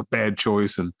that was a bad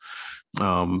choice, and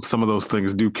some of those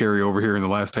things do carry over here in the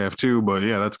last half too. But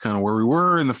yeah, that's kind of where we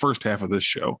were in the first half of this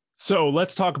show. So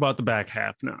let's talk about the back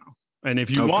half now. And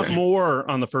if you want more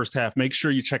on the first half, make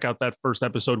sure you check out that first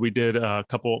episode we did a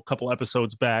couple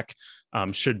episodes back.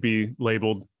 Should be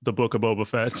labeled The Book of Boba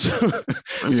Fett. So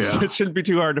it shouldn't be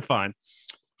too hard to find.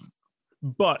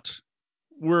 But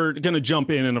we're going to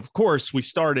jump in. And of course, we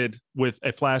started with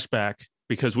a flashback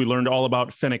because we learned all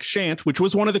about Fennec Shand, which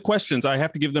was one of the questions. I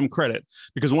have to give them credit,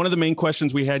 because one of the main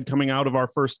questions we had coming out of our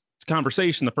first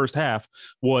conversation, the first half,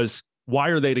 was, why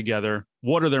are they together?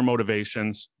 What are their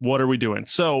motivations? What are we doing?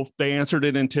 So they answered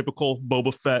it in typical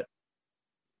Boba Fett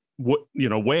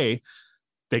way.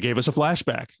 They gave us a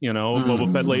flashback.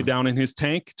 Boba Fett laid down in his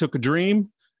tank, took a dream,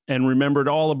 and remembered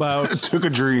all about took a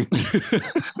dream.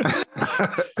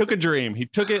 Took a dream. He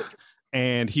took it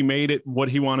and he made it what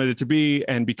he wanted it to be.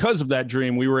 And because of that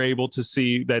dream, we were able to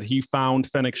see that he found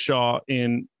Fennec Shand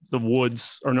in the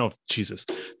woods, or no, Jesus.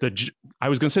 I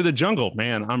was going to say the jungle,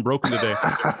 man. I'm broken today.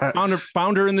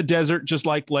 found her in the desert, just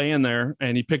like laying there.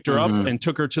 And he picked her up and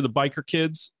took her to the biker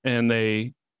kids, and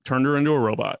they turned her into a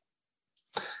robot.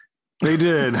 They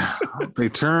did. They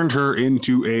turned her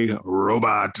into a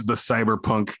robot, the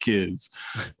cyberpunk kids.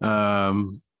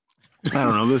 I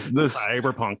don't know, this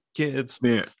cyberpunk kids.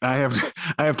 Yeah, I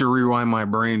have to rewind my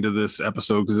brain to this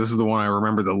episode, because this is the one I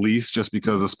remember the least, just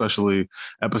because especially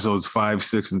episodes 5,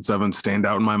 6, and 7 stand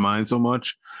out in my mind so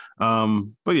much.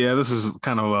 But yeah, this is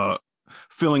kind of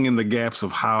filling in the gaps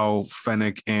of how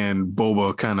Fennec and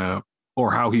Boba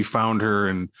or how he found her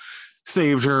and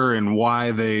saved her, and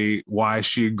why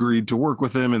she agreed to work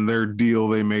with him and their deal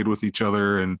they made with each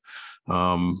other. And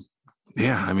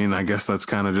yeah, I mean, I guess that's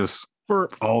kind of just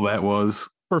all that was.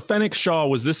 For Fennec Shand,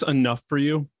 was this enough for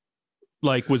you?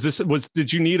 Like,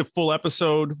 did you need a full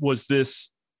episode? Was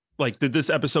this did this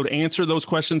episode answer those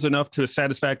questions enough to a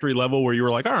satisfactory level where you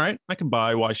were like, all right, I can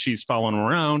buy why she's following him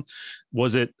around?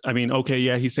 Was it, I mean, okay,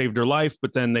 yeah, he saved her life,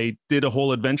 but then they did a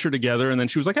whole adventure together, and then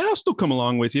she was like, I'll still come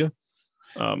along with you.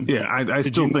 I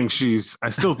still think she's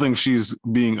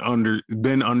been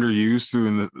underused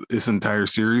through this entire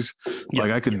series. Yeah.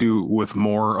 Like, I could do with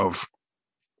more of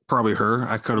probably her.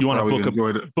 I could have probably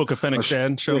enjoyed a book of Fennec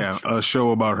Shand show. Yeah, a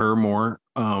show about her more.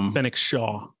 Fennec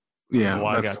Shand. Yeah,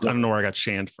 I don't know where I got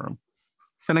Shand from.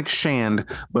 Fennec Shand,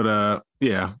 but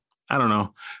yeah, I don't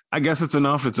know. I guess it's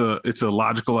enough. It's a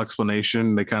logical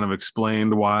explanation. They kind of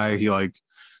explained why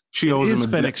she owes him a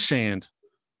Fennec Shand.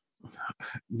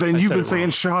 Then you've been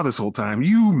saying Shaw this whole time.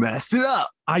 You messed it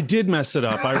up. I did mess it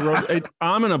up. I wrote it.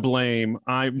 I'm gonna blame.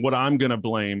 What I'm gonna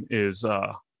blame is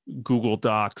Google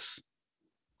Docs.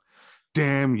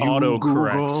 Damn you,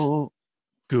 autocorrect.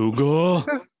 Google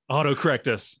autocorrect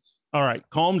us. All right,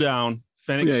 calm down.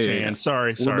 Fennec Shand. Yeah.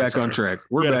 Sorry. We're back on track.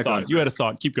 You had a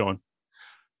thought. Keep going.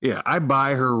 Yeah, I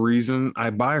buy her reason.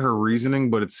 I buy her reasoning,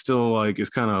 but it's still it's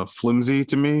kind of flimsy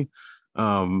to me.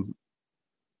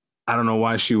 I don't know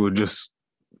why she would just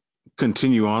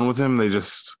continue on with him. They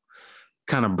just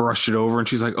kind of brushed it over, and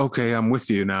she's like, okay, I'm with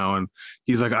you now. And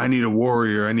he's like, I need a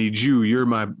warrior. I need you. You're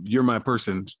my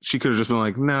person. She could have just been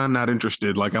like, nah, not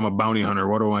interested. Like, I'm a bounty hunter.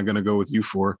 What am I going to go with you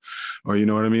for? Or, you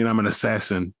know what I mean? I'm an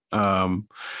assassin.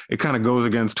 It kind of goes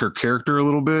against her character a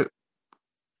little bit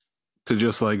to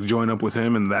just join up with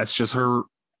him. And that's just her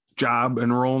job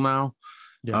and role now.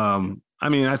 Yeah. I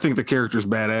mean, I think the character's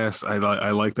badass. I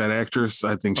like that actress.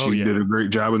 I think she did a great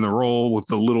job in the role with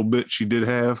the little bit she did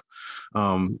have.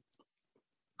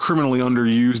 Criminally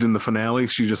underused in the finale.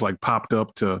 She just popped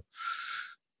up to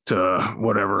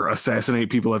whatever, assassinate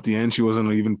people at the end. She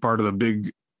wasn't even part of the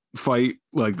big fight.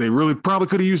 Like they really probably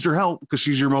could have used her help because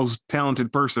she's your most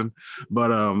talented person. But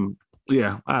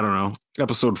yeah, I don't know.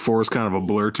 Episode 4 is kind of a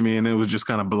blur to me, and it was just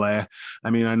kind of blah. I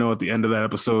mean, I know at the end of that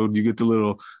episode you get the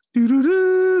little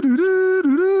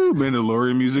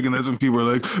Mandalorian music, and that's when people are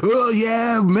like, "Oh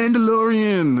yeah,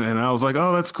 Mandalorian," and I was like,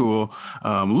 "Oh, that's cool."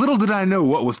 Little did I know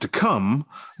what was to come,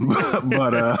 but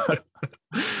that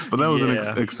was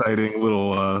an exciting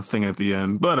little thing at the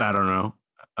end. But I don't know.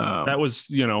 That was,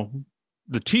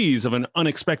 the tease of an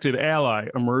unexpected ally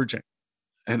emerging.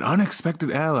 An unexpected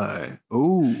ally.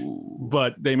 Oh,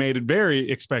 but they made it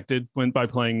very expected by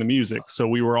playing the music. So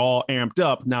we were all amped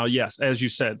up. Now, yes, as you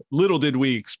said, little did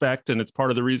we expect, and it's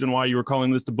part of the reason why you were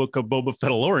calling this the Book of Boba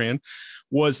Fettalorean,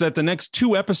 was that the next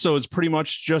 2 episodes pretty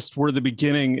much just were the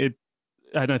beginning.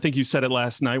 And I think you said it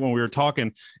last night when we were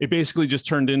talking, it basically just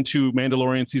turned into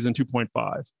Mandalorian season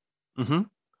 2.5. Mm-hmm.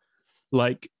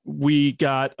 Like we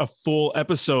got a full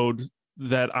episode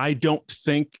that I don't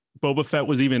think Boba Fett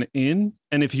was even in.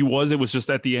 And if he was, it was just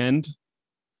at the end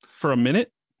for a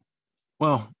minute.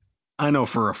 Well, I know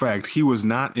for a fact he was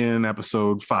not in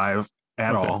episode 5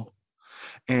 at all.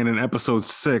 And in episode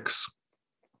 6,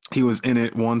 he was in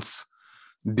it once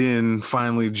Din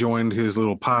finally joined his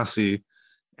little posse,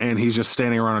 and he's just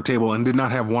standing around a table and did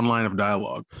not have one line of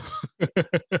dialogue.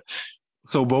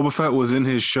 So Boba Fett was in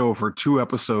his show for 2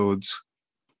 episodes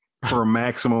for a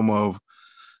maximum of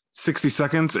 60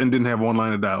 seconds and didn't have one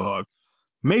line of dialogue.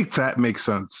 Make that make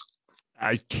sense.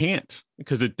 I can't,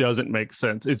 because it doesn't make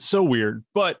sense. It's so weird.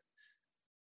 But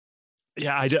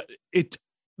yeah,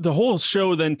 the whole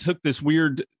show then took this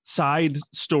weird side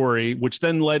story, which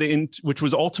then led into, which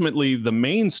was ultimately the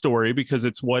main story, because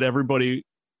it's what everybody,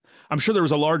 I'm sure there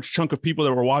was a large chunk of people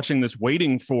that were watching this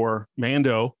waiting for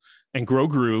Mando and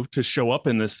Grogu to show up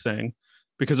in this thing,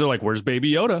 because they're like, where's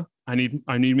Baby Yoda? I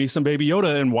need me some Baby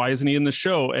Yoda, and why isn't he in the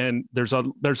show? And there's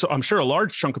I'm sure a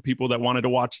large chunk of people that wanted to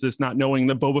watch this, not knowing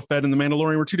that Boba Fett and the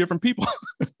Mandalorian were 2 different people.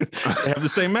 They have the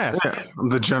same mask. Yeah,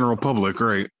 the general public,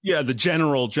 right? Yeah, the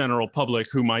general public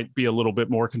who might be a little bit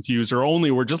more confused, or only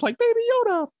were just like Baby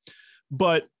Yoda.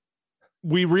 But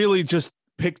we really just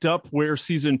picked up where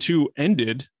season 2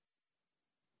 ended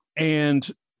and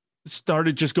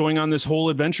started just going on this whole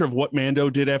adventure of what Mando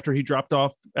did after he dropped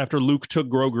off, after Luke took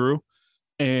Grogu.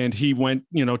 And he went,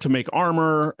 to make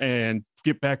armor and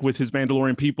get back with his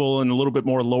Mandalorian people, and a little bit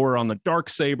more lore on the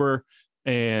Darksaber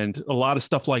and a lot of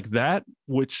stuff like that,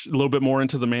 which a little bit more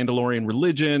into the Mandalorian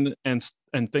religion and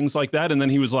things like that. And then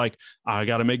he was like, I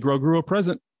got to make Grogu a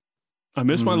present. I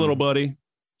miss my little buddy.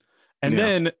 And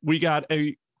then we got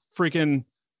a freaking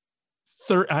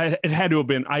it had to have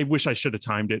been, I wish I should have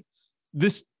timed it.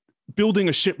 This building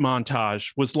a ship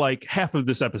montage was like half of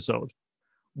this episode.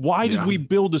 Why did we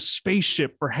build a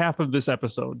spaceship for half of this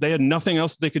episode? They had nothing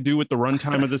else they could do with the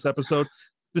runtime of this episode.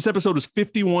 This episode was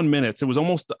 51 minutes. It was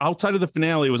almost, outside of the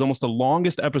finale, it was almost the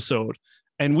longest episode.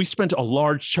 And we spent a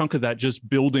large chunk of that just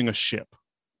building a ship.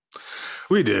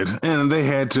 We did. And they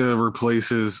had to replace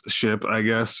his ship, I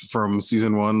guess, from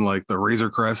season 1, like the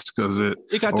Razor Crest, because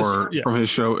from his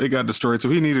show, it got destroyed. So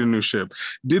he needed a new ship.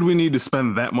 Did we need to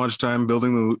spend that much time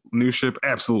building the new ship?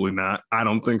 Absolutely not. I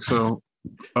don't think so.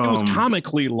 It was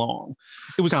comically long.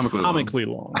 It was comically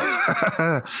long.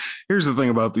 Here's the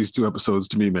thing about these 2 episodes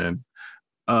to me, man.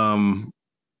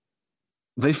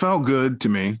 They felt good to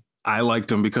me. I liked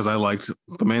them because I liked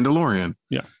The Mandalorian.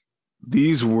 Yeah.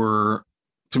 These would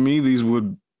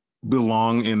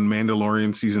belong in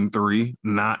Mandalorian season 3,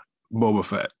 not Boba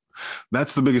Fett.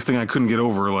 That's the biggest thing I couldn't get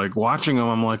over. Like watching them,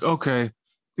 I'm like, okay,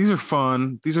 these are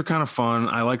fun. These are kind of fun.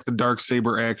 I like the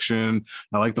Darksaber action.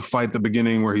 I like the fight at the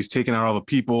beginning where he's taking out all the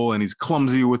people and he's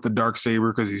clumsy with the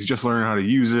Darksaber because he's just learning how to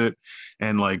use it.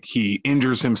 And like he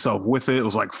injures himself with it. It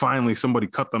was like finally somebody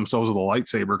cut themselves with a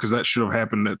lightsaber, because that should have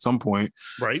happened at some point.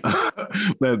 Right.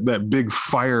 that big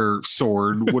fire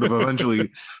sword would have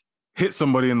eventually hit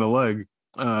somebody in the leg.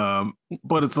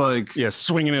 But it's like,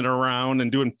 swinging it around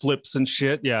and doing flips and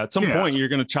shit. Yeah. At some point you're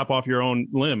going to chop off your own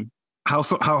limb. How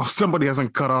somebody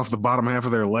hasn't cut off the bottom half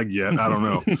of their leg yet, I don't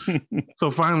know.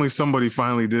 So finally somebody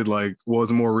did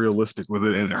was more realistic with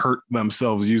it and hurt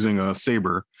themselves using a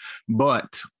saber.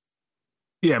 But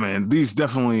yeah, man, these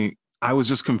definitely, I was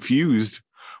just confused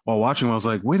while watching. I was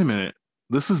like, wait a minute,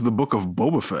 this is the Book of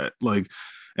Boba Fett. Like,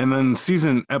 and then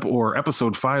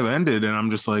episode 5 ended, and I'm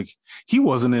just like, he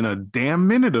wasn't in a damn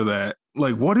minute of that.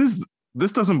 Like, what is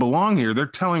this? Doesn't belong here. They're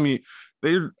telling me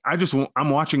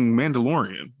I'm watching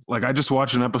Mandalorian. Like I just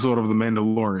watched an episode of The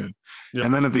Mandalorian. Yep.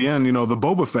 And then at the end, the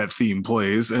Boba Fett theme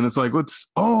plays, and it's like,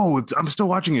 I'm still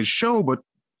watching his show, but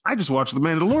I just watched The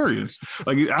Mandalorian.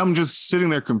 Like I'm just sitting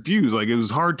there confused. Like it was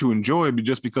hard to enjoy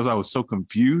just because I was so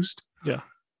confused. Yeah.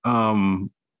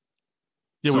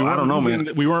 Yeah, so I don't know,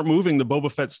 man. We weren't moving the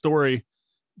Boba Fett story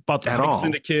about the At Pike all.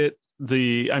 Syndicate.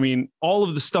 I mean, all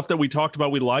of the stuff that we talked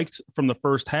about, we liked from the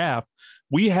first half,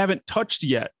 we haven't touched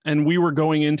yet. And we were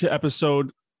going into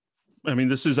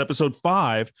this is episode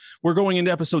 5. We're going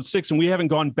into episode 6, and we haven't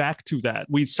gone back to that.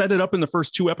 We set it up in the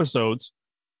first 2 episodes,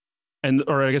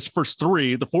 or I guess first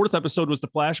 3. The 4th episode was the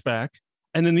flashback,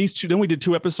 and then then we did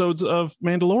 2 episodes of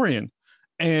Mandalorian.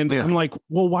 And I'm like,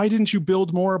 well, why didn't you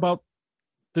build more about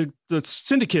the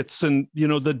syndicates and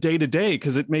the day to day?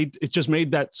 Because it just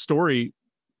made that story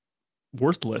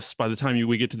worthless by the time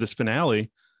we get to this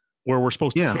finale, where we're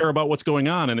supposed to care about what's going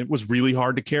on, and it was really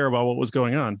hard to care about what was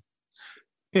going on.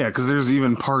 Yeah, because there's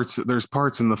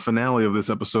parts in the finale of this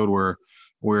episode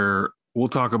where we'll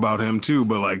talk about him too,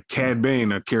 but like Cad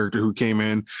Bane, a character who came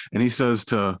in, and he says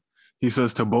to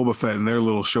Boba Fett in their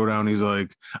little showdown, he's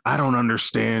like, I don't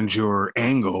understand your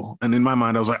angle. And in my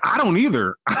mind, I was like, I don't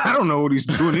either. I don't know what he's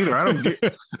doing either. I don't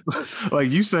get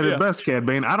like you said it best, Cad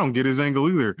Bane. I don't get his angle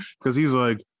either. Because he's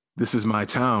like, this is my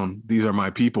town. These are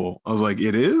my people. I was like,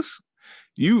 it is?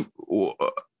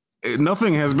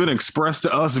 Nothing has been expressed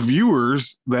to us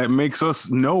viewers that makes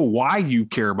us know why you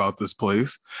care about this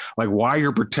place, like why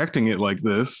you're protecting it like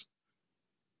this.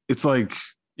 It's like,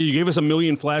 you gave us a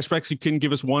million flashbacks. You couldn't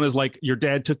give us one as like your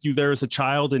dad took you there as a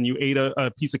child and you ate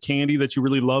a piece of candy that you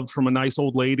really loved from a nice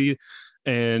old lady,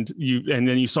 and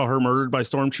then you saw her murdered by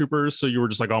stormtroopers. So you were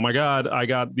just like, oh my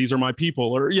God, these are my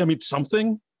people. Or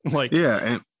something like,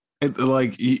 and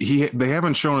like they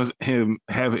haven't shown us him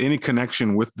have any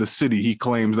connection with the city he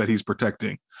claims that he's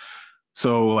protecting.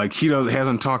 So like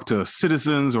hasn't talked to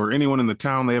citizens or anyone in the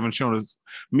town. They haven't shown us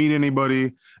meet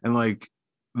anybody. And like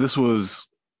this was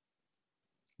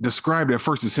described at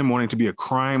first as him wanting to be a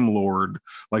crime lord,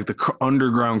 like the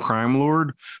underground crime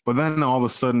lord. But then all of a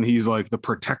sudden he's like the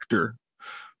protector.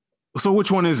 So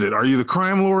which one is it? Are you the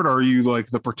crime lord or are you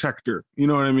like the protector? You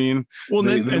know what I mean? Well,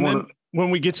 then when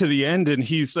we get to the end and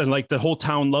like the whole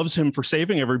town loves him for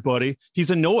saving everybody, he's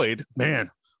annoyed.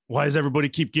 Man, why does everybody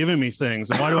keep giving me things?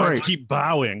 And why do I have to keep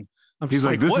bowing? He's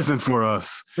like, this isn't for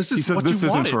us. He said, this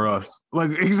isn't for us.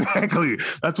 Like, exactly.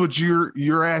 That's what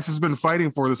your ass has been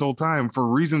fighting for this whole time for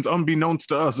reasons unbeknownst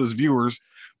to us as viewers.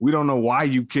 We don't know why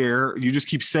you care. You just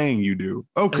keep saying you do.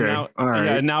 Okay. All right.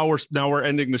 Yeah. And now we're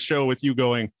ending the show with you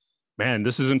going, man,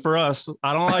 this isn't for us.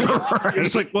 I don't like it. Right.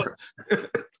 It's like,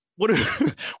 what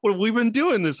have we been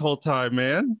doing this whole time,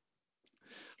 man?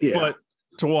 Yeah. But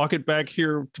to walk it back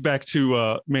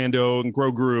to Mando and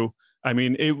Grogu, I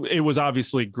mean, it was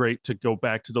obviously great to go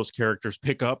back to those characters,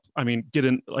 pick up. I mean, get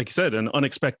in, like you said, an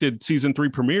unexpected season 3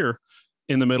 premiere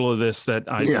in the middle of this that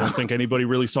I don't think anybody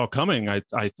really saw coming. I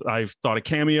thought a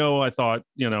cameo. I thought,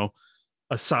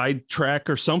 a side track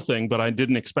or something, but I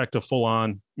didn't expect a full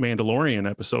on Mandalorian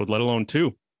episode, let alone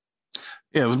 2.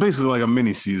 Yeah, it was basically like a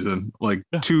mini season, like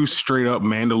 2 straight up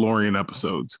Mandalorian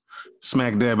episodes,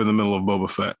 smack dab in the middle of Boba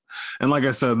Fett. And like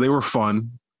I said, they were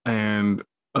fun. And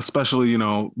especially,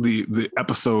 the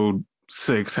episode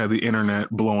 6 had the internet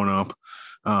blowing up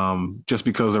just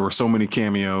because there were so many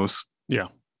cameos. Yeah.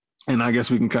 And I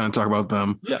guess we can kind of talk about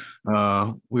them.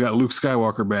 Yeah. We got Luke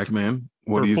Skywalker back, man.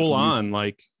 Full on,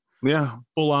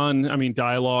 I mean,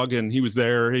 dialogue, and he was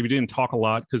there. He didn't talk a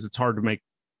lot because it's hard to make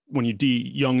when you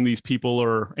de-young these people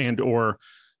or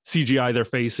CGI their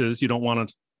faces. You don't want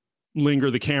to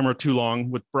linger the camera too long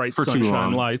with bright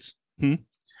sunshine lights.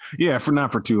 Yeah,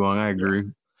 not for too long. I agree.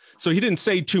 So he didn't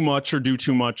say too much or do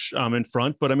too much in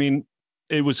front, but I mean,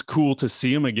 it was cool to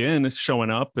see him again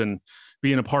showing up and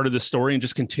being a part of the story and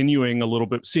just continuing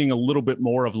seeing a little bit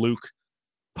more of Luke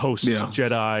post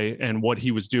Jedi and what he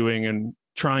was doing and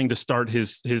trying to start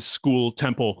his school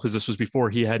temple, because this was before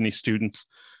he had any students,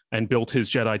 and built his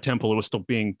Jedi temple. It was still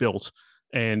being built,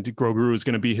 and Grogu was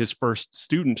going to be his first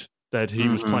student that he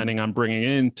was planning on bringing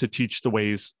in to teach the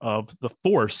ways of the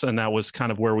Force. And that was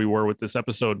kind of where we were with this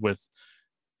episode, with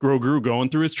Grogu going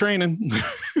through his training.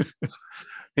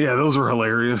 Yeah, those were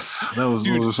hilarious. Those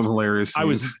were some hilarious scenes.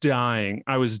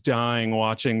 I was dying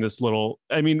watching this little,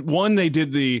 one, they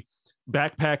did the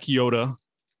backpack Yoda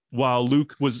while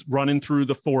Luke was running through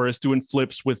the forest doing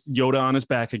flips with Yoda on his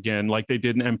back again, like they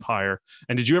did in Empire.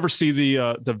 And did you ever see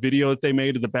the video that they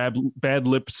made of the bad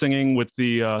lip singing with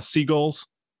the seagulls?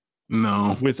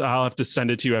 No. I'll have to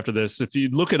send it to you after this. If you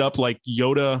look it up, like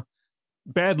Yoda,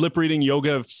 bad lip reading,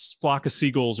 yoga, flock of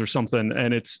seagulls or something.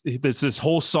 And it's this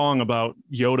whole song about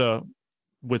Yoda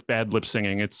with bad lip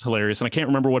singing. It's hilarious. And I can't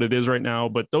remember what it is right now,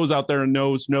 but those out there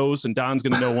knows, and Don's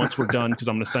going to know once we're done, because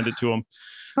I'm going to send it to him.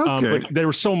 Okay. But there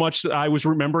was so much that I was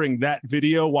remembering that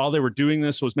video while they were doing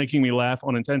this was making me laugh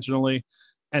unintentionally.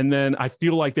 And then I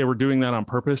feel like they were doing that on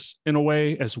purpose in a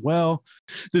way as well.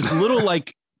 This little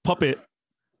like puppet.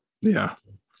 Yeah.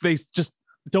 They just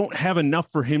don't have enough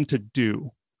for him to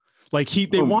do. Like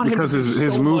they want him because to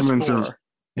his so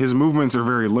movements are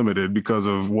very limited because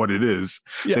of what it is.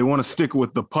 Yeah. They want to stick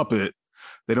with the puppet.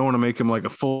 They don't want to make him like a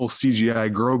full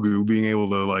CGI Grogu being able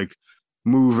to like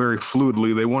move very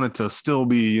fluidly. They want it to still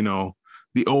be, you know,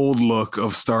 the old look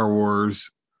of Star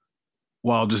Wars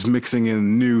while just mixing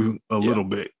in new a little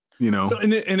bit, you know.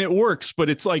 And it works, but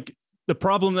it's like the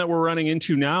problem that we're running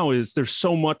into now is there's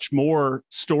so much more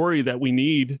story that we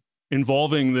need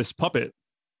involving this puppet.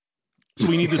 So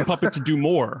we need this puppet to do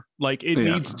more. Like it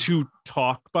needs to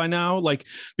talk by now. Like,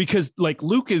 because like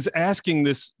Luke is asking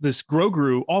this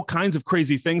Grogu all kinds of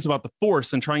crazy things about the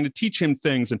Force and trying to teach him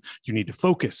things. And you need to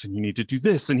focus and you need to do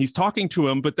this. And he's talking to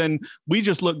him, but then we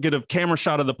just get a camera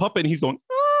shot of the puppet and he's going,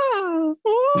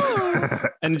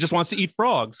 and just wants to eat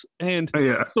frogs. And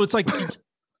so it's like,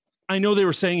 I know they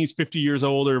were saying he's 50 years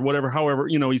old or whatever. However,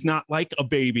 you know, he's not like a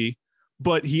baby,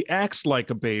 but he acts like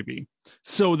a baby.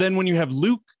 So then when you have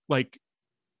Luke, like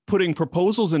putting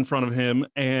proposals in front of him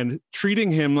and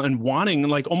treating him and wanting,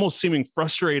 like almost seeming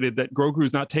frustrated that Grogu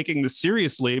is not taking this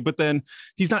seriously, but then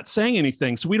he's not saying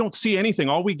anything. So we don't see anything.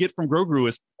 All we get from Grogu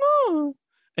is, oh,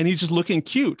 and he's just looking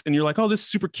cute. And you're like, oh, this is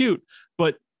super cute.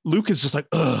 But Luke is just like,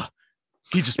 ugh,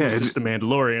 he just misses the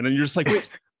Mandalorian. And you're just like, wait,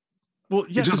 well,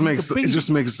 yeah, it just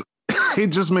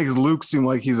makes Luke seem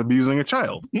like he's abusing a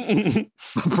child,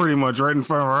 pretty much right in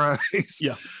front of our eyes.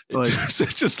 Yeah, like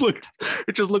it just looked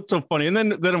so funny. And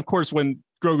then of course when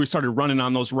Grogu started running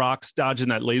on those rocks, dodging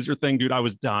that laser thing, dude, I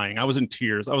was dying. I was in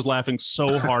tears. I was laughing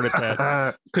so hard at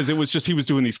that because it was just he was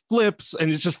doing these flips,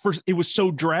 and it's just it was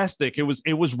so drastic. It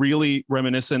was really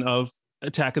reminiscent of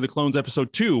Attack of the Clones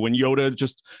episode 2 when Yoda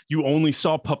you only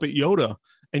saw puppet Yoda.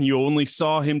 And you only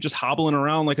saw him just hobbling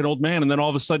around like an old man. And then all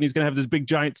of a sudden he's going to have this big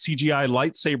giant CGI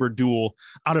lightsaber duel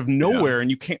out of nowhere.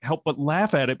 And you can't help but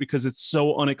laugh at it because it's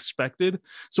so unexpected.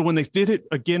 So when they did it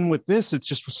again with this, it's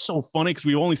just so funny because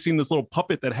we've only seen this little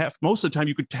puppet that most of the time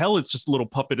you could tell it's just a little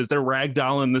puppet as they're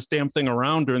ragdolling this damn thing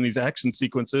around during these action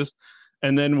sequences.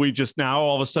 And then we just now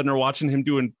all of a sudden are watching him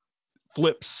doing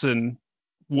flips and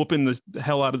whooping the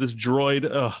hell out of this droid.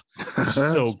 Ugh,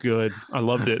 so good. I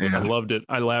loved it. I loved it.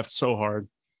 I laughed so hard.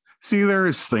 See, there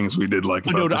is things we did like.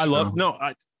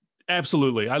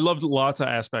 Absolutely. I loved lots of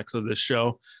aspects of this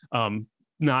show.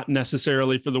 Not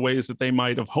necessarily for the ways that they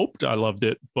might have hoped I loved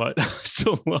it, but I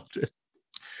still loved it.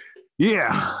 Yeah,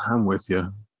 I'm with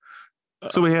you.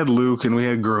 So we had Luke and we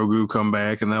had Grogu come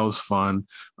back, and that was fun.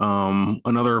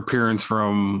 Another appearance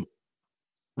from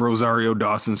Rosario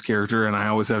Dawson's character, and I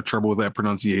always have trouble with that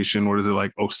pronunciation. What is it,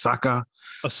 like Ahsoka?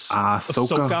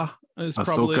 Ahsoka.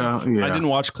 Ahsoka, yeah. I didn't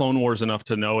watch Clone Wars enough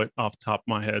to know it off the top of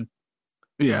my head.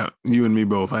 Yeah, you and me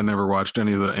both. I never watched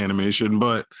any of the animation,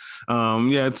 but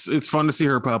it's fun to see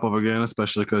her pop up again,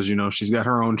 especially because, you know, she's got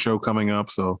her own show coming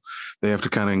up, so they have to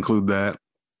kind of include that.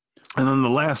 And then the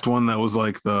last one that was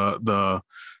like the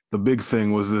big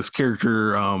thing was this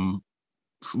character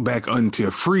back into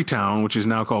Freetown, which is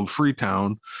now called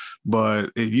Freetown,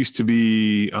 but it used to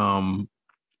be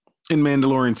in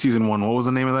Mandalorian season 1. What was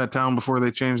the name of that town before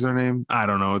they changed their name? I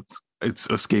don't know. It's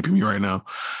escaping me right now.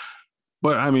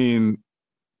 But I mean,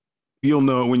 you'll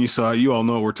know it when you saw it. You all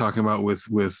know what we're talking about with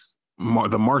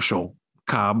the Marshal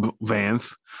Cobb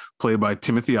Vanth, played by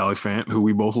Timothy Olyphant, who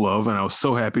we both love, and I was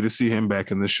so happy to see him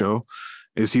back in this show.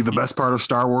 Is he the best part of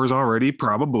Star Wars already?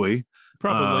 Probably.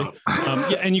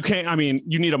 And you can't. I mean,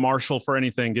 you need a Marshal for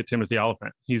anything. Get Timothy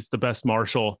Olyphant. He's the best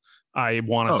Marshal. I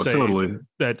want to say totally.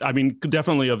 That. I mean,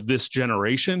 definitely of this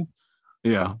generation.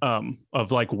 Yeah.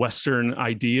 Of like Western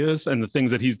ideas and the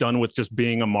things that he's done with just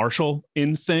being a Marshal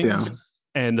in things. Yeah.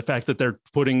 And the fact that they're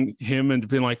putting him into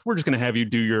being like, we're just going to have you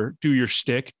do your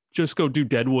shtick. Just go do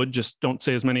Deadwood. Just don't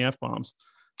say as many F-bombs.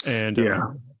 And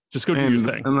just go do your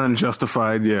thing. And then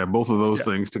Justified. Yeah. Both of those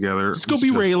things together. Just go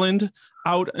be Rayland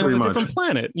out on a different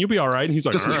planet. You'll be all right. And he's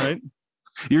like, all right.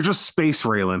 You're just Space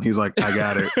Raylan. He's like, I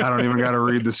got it. I don't even got to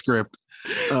read the script.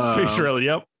 Space Raylan.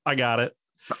 Yep. I got it.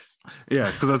 Yeah.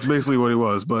 Cause that's basically what he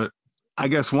was. But I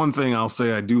guess one thing I'll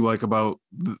say I do like about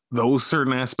those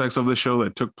certain aspects of the show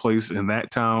that took place in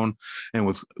that town and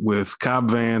with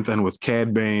Cobb Vanth and with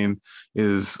Cad Bane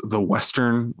is the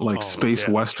Western, space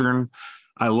Western.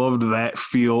 I loved that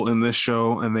feel in this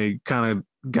show, and they kind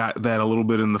of got that a little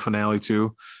bit in the finale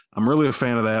too. I'm really a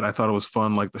fan of that. I thought it was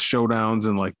fun, like the showdowns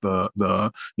and like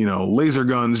the laser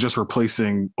guns just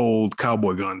replacing old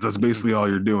cowboy guns. That's basically all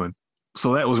you're doing.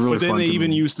 So that was really fun. But then they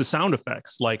even used the sound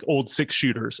effects, like old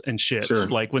 6-shooters and shit,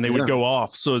 like when they would go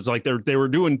off. So it's like they were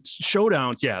doing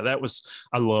showdowns. Yeah,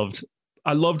 I loved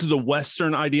I loved the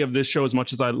Western idea of this show as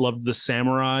much as I loved the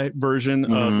samurai version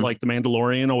of like the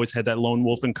Mandalorian. Always had that lone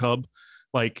wolf and cub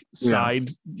like side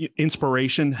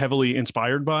inspiration, heavily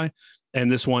inspired by. And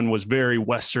this one was very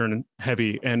Western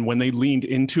heavy. And when they leaned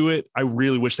into it, I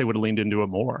really wish they would have leaned into it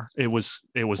more. It was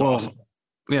awesome.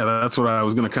 Yeah, that's what I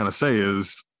was going to kind of say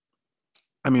is,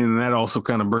 I mean, that also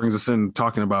kind of brings us in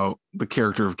talking about the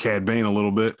character of Cad Bane a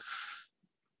little bit.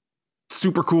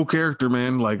 Super cool character,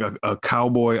 man. Like a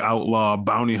cowboy, outlaw,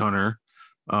 bounty hunter.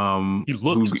 He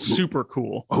looked super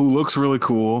cool. Who looks really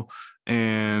cool.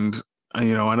 And,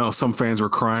 you know, I know some fans were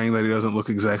crying that he doesn't look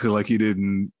exactly like he did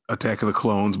in Attack of the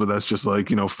Clones, but that's just like,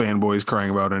 you know, fanboys crying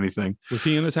about anything. Was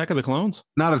he in Attack of the Clones?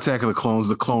 Not Attack of the Clones,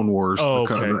 the Clone Wars,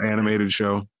 the animated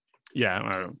show.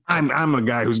 Yeah, I'm a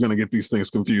guy who's going to get these things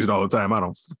confused all the time. I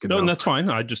don't know. And that's fine.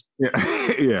 I just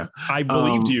yeah. I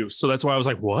believed you, so that's why I was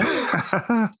like, what?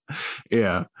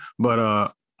 Yeah,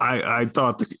 but I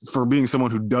thought for being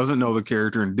someone who doesn't know the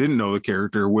character and didn't know the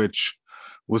character, which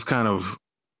was kind of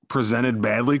presented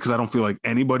badly because I don't feel like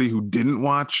anybody who didn't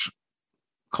watch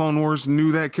Clone Wars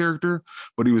knew that character,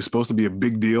 but he was supposed to be a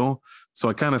big deal. So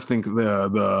I kind of think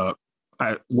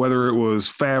whether it was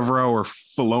Favreau or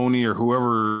Filoni or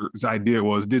whoever's idea it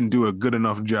was, didn't do a good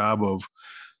enough job of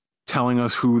telling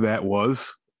us who that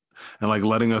was and like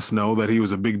letting us know that he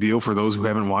was a big deal for those who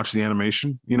haven't watched the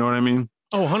animation. You know what I mean?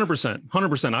 Oh,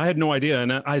 100%. I had no idea.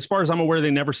 And as far as I'm aware, they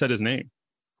never said his name.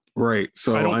 Right.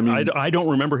 So I don't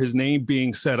remember his name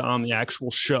being said on the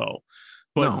actual show.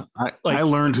 But no, I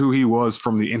learned who he was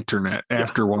from the internet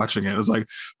after watching it. It's like,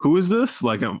 who is this?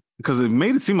 Like, because it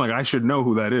made it seem like I should know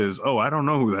who that is. Oh, I don't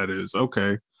know who that is.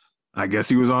 Okay. I guess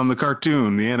he was on the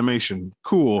cartoon, the animation.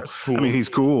 Cool. I mean, he's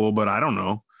cool, but I don't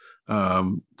know.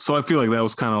 So I feel like that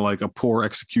was kind of like a poor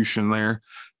execution there.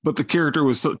 But the character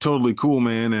was totally cool,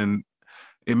 man. And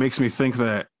it makes me think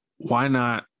that why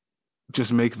not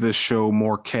just make this show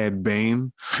more Cad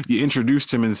Bane? You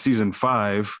introduced him in season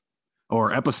 5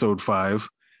 or episode 5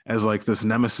 as like this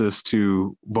nemesis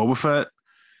to Boba Fett.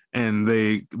 And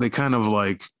they kind of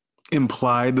like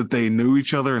implied that they knew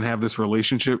each other and have this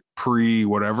relationship pre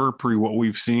what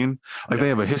we've seen. Like they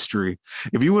have a history.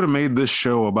 If you would have made this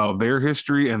show about their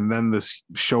history and then this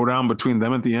showdown between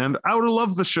them at the end, I would have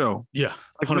loved the show. Yeah.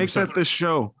 100%. Like make that this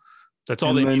show. That's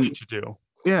all they needed to do.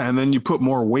 Yeah, and then you put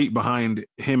more weight behind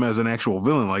him as an actual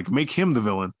villain. Like, make him the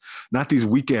villain, not these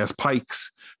weak-ass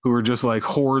pikes who are just like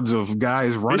hordes of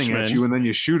guys running at you, and then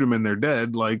you shoot them and they're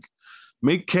dead. Like,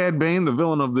 make Cad Bane the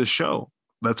villain of this show.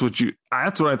 That's what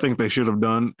I think they should have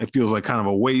done. It feels like kind of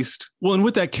a waste. Well, and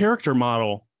with that character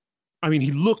model, I mean,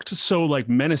 he looked so like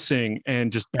menacing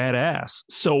and just badass.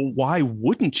 So why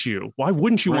wouldn't you? Why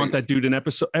wouldn't you want that dude in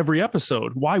every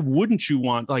episode? Why wouldn't you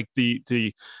want like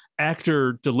the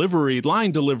actor delivery,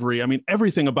 line delivery? I mean,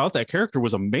 everything about that character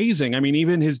was amazing. I mean,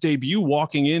 even his debut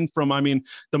walking in from, I mean,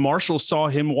 the marshals saw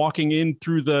him walking in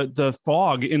through the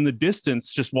fog in the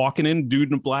distance, just walking in, dude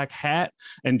in a black hat,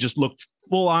 and just looked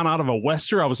full on out of a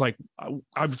Western. I was like all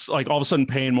of a sudden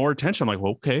paying more attention. I'm like,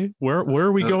 well, okay, where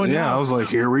are we going now? I was like,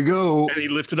 here we go. And he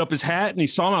lifted up his hat and he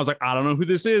saw him. I was like, I don't know who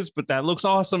this is, but that looks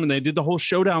awesome. And they did the whole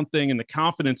showdown thing and the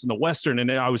confidence in the Western.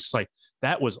 And I was just like,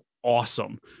 that was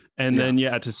awesome. And then,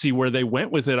 to see where they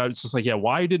went with it, I was just like,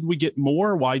 why did we get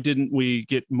more? Why didn't we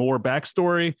get more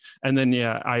backstory? And then,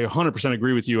 I 100%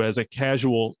 agree with you as a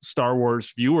casual Star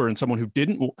Wars viewer and someone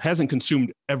who hasn't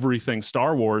consumed everything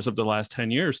Star Wars of the last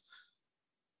 10 years.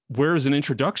 Where is an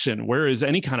introduction? Where is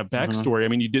any kind of backstory? I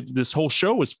mean, you did this whole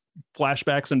show was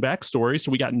flashbacks and backstory.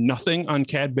 So we got nothing on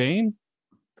Cad Bane.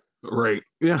 Right.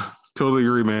 Yeah. Totally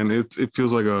agree, man. It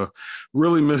feels like a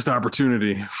really missed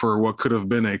opportunity for what could have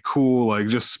been a cool, like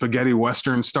just spaghetti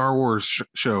Western Star Wars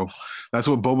show. That's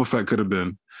what Boba Fett could have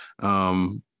been.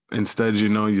 Instead,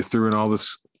 you threw in all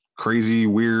this crazy,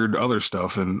 weird other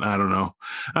stuff. And I don't know.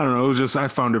 It was just, I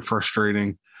found it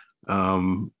frustrating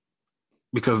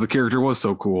because the character was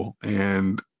so cool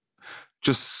and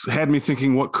just had me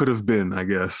thinking what could have been, I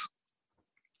guess.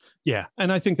 Yeah.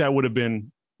 And I think that would have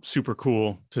been super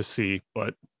cool to see,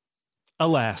 but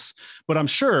alas. But I'm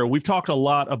sure we've talked a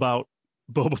lot about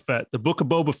Boba Fett, the book of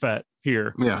Boba Fett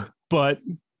here. Yeah. But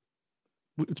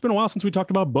it's been a while since we talked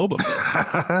about Boba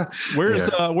Fett. Where's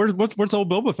old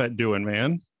Boba Fett doing,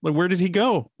 man? Like, where did he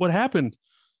go? What happened?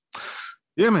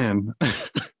 Yeah, man.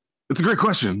 It's a great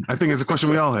question. I think it's a question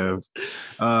we all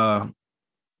have.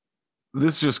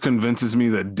 This just convinces me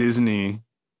that Disney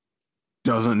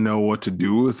doesn't know what to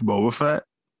do with Boba Fett.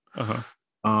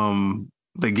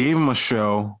 They gave him a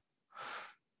show.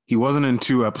 He wasn't in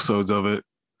 2 episodes of it.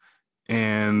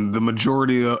 And the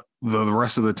majority of the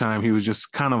rest of the time, he was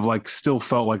just kind of like still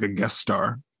felt like a guest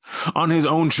star on his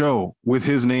own show with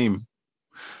his name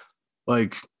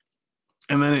Like,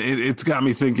 and then it's got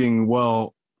me thinking,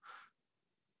 well,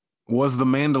 was the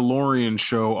Mandalorian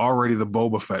show already the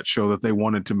Boba Fett show that they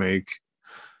wanted to make?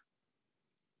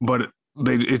 But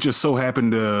it just so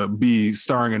happened to be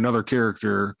starring another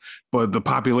character, but the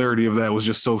popularity of that was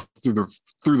just so through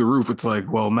the roof. It's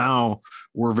like, well, now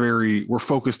we're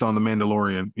focused on the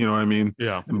Mandalorian, you know what I mean?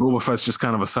 Yeah. And Boba Fett's just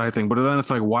kind of a side thing. But then it's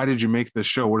like, why did you make this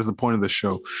show? What is the point of this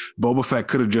show? Boba Fett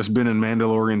could have just been in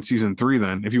Mandalorian season 3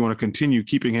 then. If you want to continue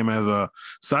keeping him as a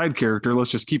side character,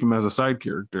 let's just keep him as a side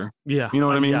character. Yeah. You know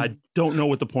what I mean? Yeah, I don't know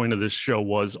what the point of this show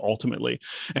was ultimately.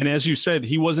 And as you said,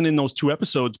 he wasn't in those 2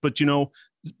 episodes, but 2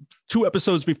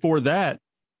 episodes before that,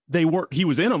 he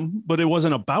was in them, but it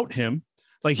wasn't about him.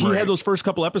 Like he had those first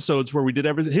couple episodes where we did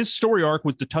everything. His story arc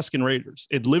was the Tusken Raiders.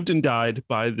 It lived and died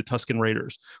by the Tusken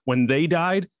Raiders. When they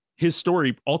died, his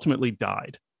story ultimately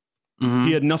died. Mm-hmm.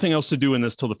 He had nothing else to do in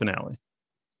this till the finale.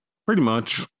 Pretty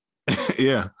much.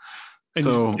 Yeah. And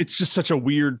so it's just such a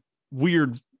weird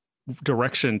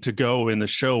direction to go in the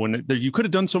show. And you could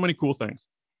have done so many cool things.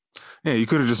 Yeah. You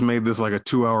could have just made this like a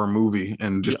 2-hour movie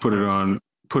and just put it on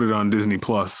Disney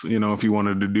Plus, if you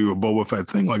wanted to do a Boba Fett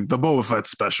thing, like the Boba Fett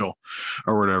special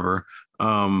or whatever.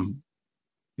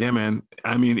 Yeah, man.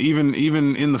 I mean, even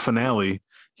in the finale,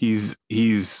 he's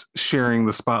sharing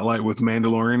the spotlight with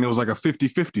Mandalorian. It was like a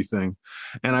 50-50 thing.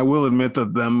 And I will admit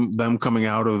that them coming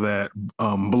out of that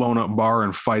blown up bar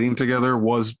and fighting together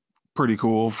was pretty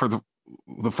cool for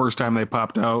the first time they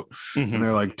popped out. Mm-hmm. And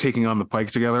they're like taking on the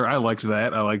Pike together. I liked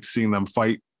that. I liked seeing them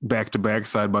fight back to back,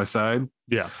 side by side.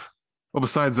 Yeah. Well,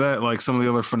 besides that, like some of the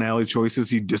other finale choices,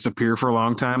 he'd disappear for a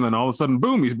long time. Then all of a sudden,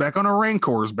 boom, he's back on a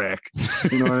Rancor's back.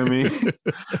 You know what I mean?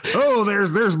 Oh, there's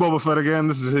Boba Fett again.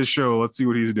 This is his show. Let's see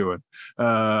what he's doing.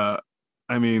 I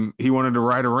mean, he wanted to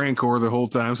ride a Rancor the whole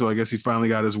time. So I guess he finally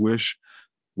got his wish,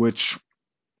 which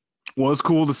was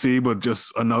cool to see, but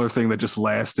just another thing that just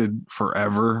lasted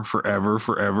forever.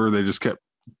 They just kept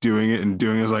doing it.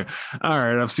 It's like, all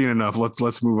right, I've seen enough.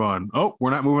 Let's move on. Oh,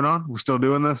 we're not moving on. We're still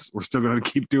doing this. We're still going to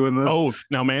keep doing this. Oh,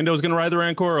 now Mando's going to ride the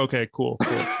Rancor. Okay, cool.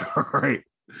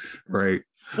 Right.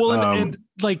 Well, and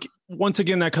like, once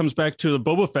again, that comes back to the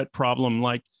Boba Fett problem.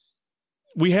 Like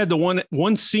we had the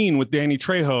one scene with Danny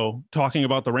Trejo talking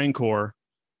about the Rancor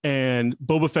and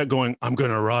Boba Fett going, I'm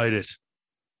going to ride it,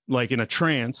 like in a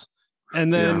trance.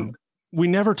 And then we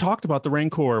never talked about the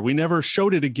Rancor. We never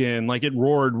showed it again. Like it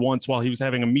roared once while he was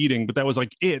having a meeting, but that was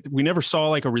like it. We never saw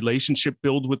like a relationship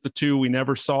build with the two. We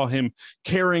never saw him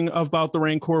caring about the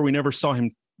Rancor. We never saw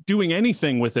him doing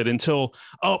anything with it until,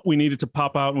 we needed to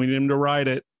pop out and we needed him to ride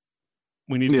it.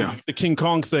 We need to do the King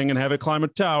Kong thing and have it climb a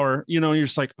tower. You're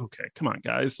just like, okay, come on,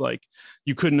 guys. Like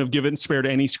you couldn't have spared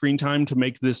any screen time to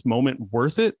make this moment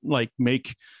worth it. Like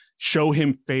show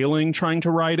him failing trying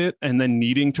to write it and then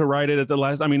needing to write it at the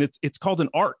last. I mean, it's called an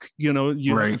arc, you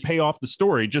have to pay off the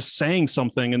story. Just saying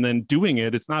something and then doing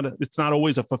it. It's not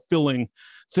always a fulfilling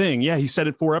thing. Yeah. He said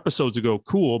it 4 episodes ago.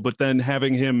 Cool. But then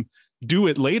having him do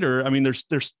it later. I mean,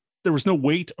 there was no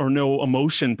weight or no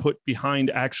emotion put behind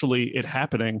actually it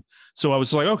happening. So I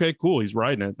was like, okay, cool. He's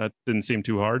riding it. That didn't seem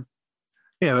too hard.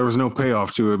 Yeah. There was no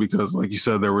payoff to it because like you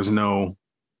said, there was no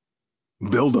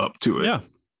build up to it. Yeah.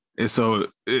 And so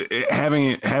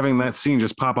having that scene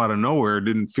just pop out of nowhere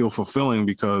didn't feel fulfilling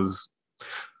because,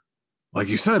 like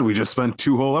you said, we just spent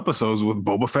 2 whole episodes with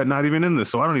Boba Fett not even in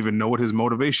this. So I don't even know what his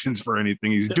motivations for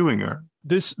anything he's doing are.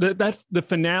 The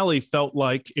finale felt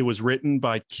like it was written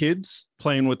by kids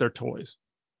playing with their toys.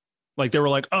 Like they were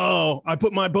like, oh, I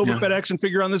put my Boba Fett action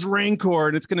figure on this Rancor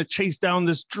and it's going to chase down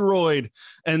this droid.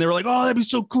 And they were like, oh, that'd be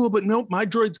so cool. But nope, my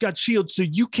droid's got shields, so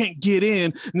you can't get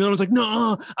in. And then I was like,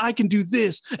 no, I can do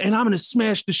this and I'm going to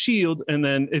smash the shield. And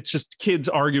then it's just kids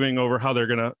arguing over how they're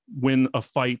going to win a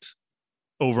fight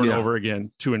over and over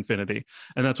again to infinity.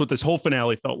 And that's what this whole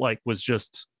finale felt like, was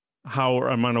just how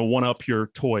I'm going to one up your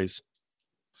toys.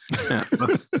 Yeah,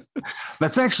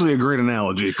 that's actually a great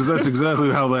analogy because that's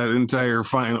exactly how that entire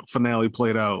finale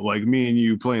played out. Like me and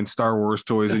you playing Star Wars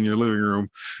toys in your living room,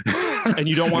 and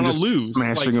you don't want to lose,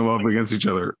 smashing them up against each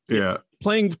other. Yeah,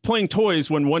 playing toys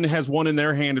when one has one in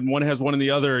their hand and one has one in the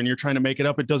other, and you're trying to make it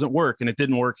up. It doesn't work, and it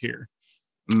didn't work here.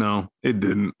 No, it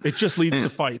didn't. It just leads to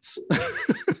fights.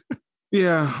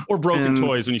 Yeah, or broken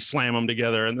toys when you slam them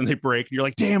together and then they break. And you're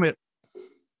like, damn it.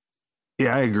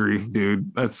 Yeah, I agree,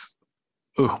 dude.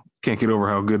 Can't get over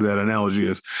how good that analogy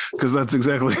is because that's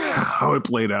exactly how it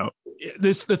played out.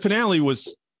 The finale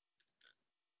was,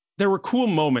 there were cool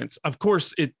moments. Of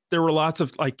course, there were lots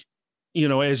of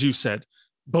as you said,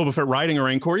 Boba Fett riding a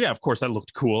Rancor. Yeah, of course that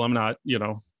looked cool. I'm not,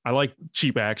 I like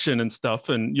cheap action and stuff,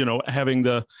 and having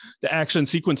the action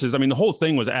sequences. I mean, the whole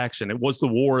thing was action. It was the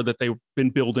war that they've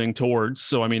been building towards.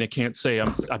 So I mean, I can't say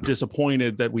I'm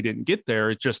disappointed that we didn't get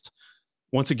there. It just,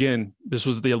 once again, this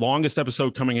was the longest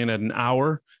episode, coming in at an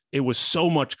hour. It was so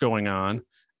much going on,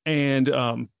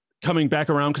 and coming back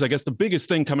around, because I guess the biggest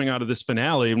thing coming out of this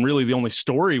finale, and really the only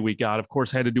story we got, of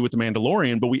course, had to do with the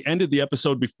Mandalorian. But we ended the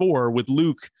episode before with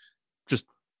Luke just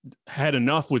had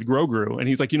enough with Grogu, and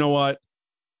he's like, you know what?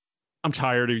 I'm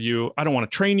tired of you. I don't want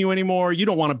to train you anymore. You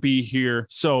don't want to be here.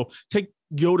 So take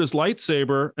Yoda's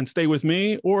lightsaber and stay with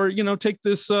me, or, take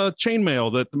this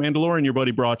chainmail that the Mandalorian, your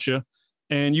buddy, brought you,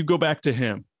 and you go back to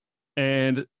him.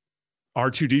 And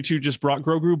R2-D2 just brought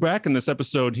Grogu back in this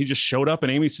episode. He just showed up,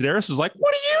 and Amy Sedaris was like,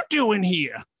 what are you doing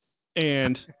here?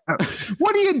 And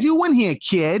what are you doing here,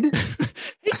 kid?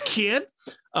 Hey, kid.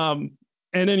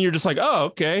 And then you're just like, oh,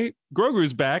 okay,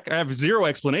 Grogu's back. I have zero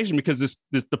explanation, because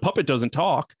the puppet doesn't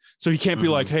talk. So he can't be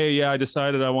like, hey, yeah, I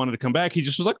decided I wanted to come back. He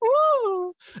just was like,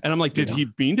 whoa. And I'm like, did he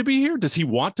mean to be here? Does he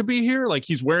want to be here? Like,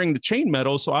 he's wearing the chain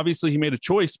metal. So obviously he made a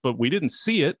choice, but we didn't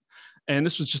see it. And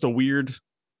this was just a weird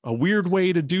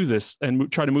way to do this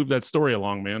and try to move that story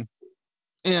along, man.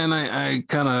 Yeah,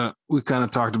 and we kind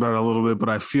of talked about it a little bit, but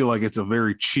I feel like it's a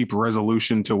very cheap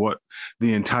resolution to what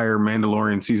the entire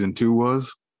Mandalorian season 2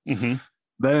 was. Mm-hmm.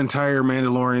 That entire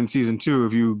Mandalorian season 2,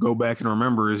 if you go back and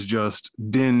remember, is just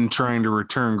Din trying to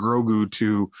return Grogu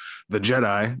to the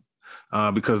Jedi,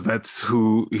 because that's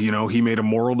who, he made a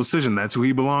moral decision. That's who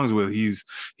he belongs with. He's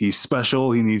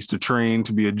special. He needs to train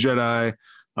to be a Jedi.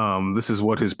 This is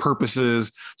what his purpose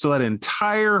is. So that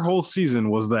entire whole season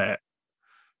was that.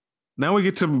 Now we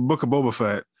get to Book of Boba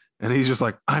Fett, and he's just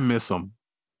like, I miss him.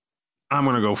 I'm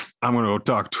gonna go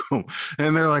talk to him.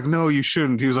 And they're like, no, you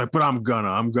shouldn't. He was like, but I'm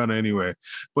gonna anyway.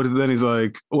 But then he's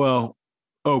like, well,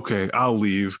 okay, I'll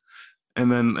leave.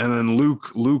 And then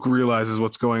Luke realizes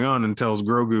what's going on and tells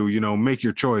Grogu, make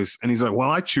your choice. And he's like, well,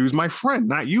 I choose my friend,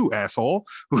 not you, asshole,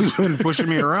 who's been pushing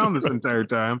me around this entire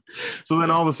time. So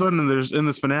then all of a sudden, in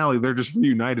this finale, they're just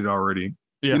reunited already.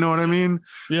 Yeah. You know what I mean?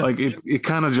 Yeah. Like it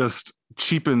kind of just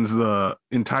cheapens the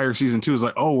entire season 2. It's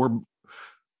like,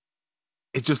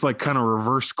 it just like kind of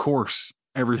reverse course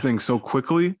everything so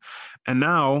quickly. And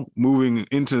now moving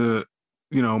into,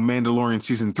 Mandalorian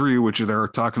season 3, which they're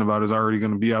talking about is already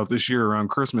going to be out this year around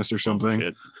Christmas or something.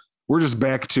 Oh, we're just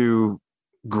back to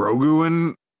Grogu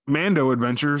and Mando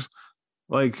adventures.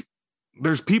 Like,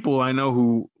 there's people I know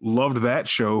who loved that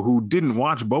show who didn't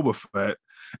watch Boba Fett,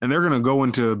 and they're going to go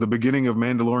into the beginning of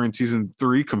Mandalorian season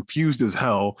 3 confused as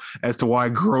hell as to why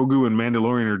Grogu and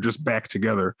Mandalorian are just back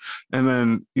together. And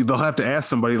then they'll have to ask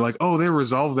somebody like, oh, they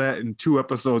resolved that in 2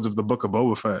 episodes of the Book of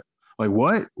Boba Fett. Like,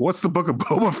 what? What's the Book of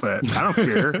Boba Fett? I don't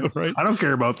care. Right. I don't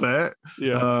care about that.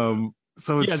 Yeah.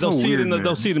 So it's they'll so see weird,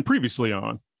 they'll see it in previously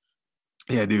on.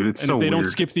 Yeah, dude, it's and so if they weird.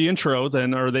 don't skip the intro,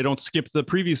 or they don't skip the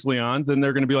previously on, then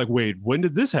they're going to be like, wait, when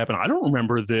did this happen? I don't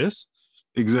remember this.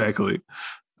 Exactly.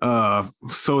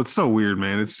 So it's so weird,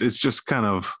 man. It's just kind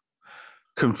of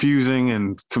confusing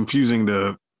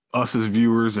to us as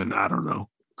viewers, and I don't know.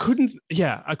 Couldn't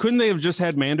they have just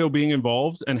had Mando being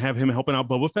involved and have him helping out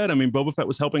Boba Fett? I mean, Boba Fett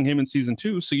was helping him in season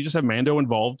 2, so you just have Mando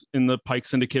involved in the Pike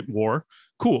Syndicate war.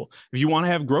 Cool. If you want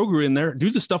to have Grogu in there,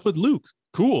 do the stuff with Luke.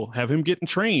 Cool. Have him getting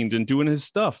trained and doing his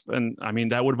stuff. And I mean,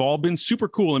 that would have all been super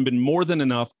cool and been more than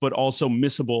enough, but also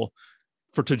missable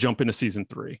to jump into season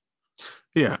 3.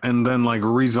 Yeah, and then like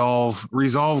resolve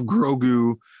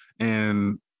Grogu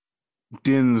and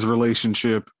Din's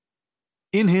relationship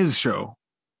in his show,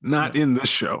 not in this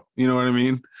show. You know what I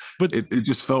mean? But it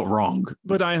just felt wrong.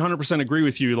 But I 100% agree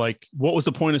with you. Like, what was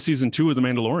the point of season 2 of The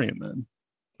Mandalorian then?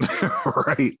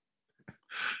 Right.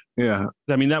 Yeah.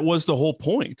 I mean, that was the whole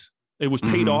point. It was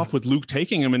paid off with Luke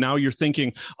taking him. And now you're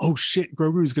thinking, oh shit,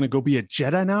 Grogu's going to go be a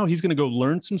Jedi now. He's going to go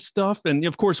learn some stuff. And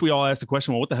of course we all asked the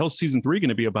question, well, what the hell is season 3 going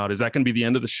to be about? Is that going to be the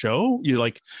end of the show?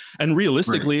 And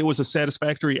realistically, It was a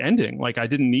satisfactory ending. Like, I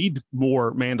didn't need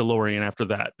more Mandalorian after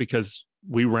that because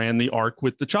we ran the arc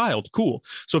with the child. Cool.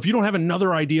 So if you don't have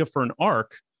another idea for an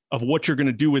arc of what you're going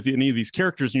to do with any of these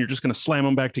characters and you're just going to slam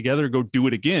them back together, go do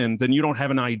it again, then you don't have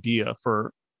an idea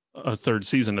for a 3rd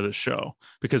season of this show,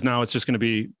 because now it's just going to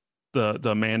be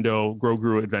the Mando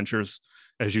Grogu adventures,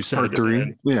 as you said, part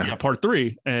 3. Yeah, part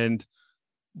 3. And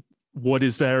what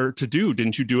is there to do?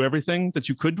 Didn't you do everything that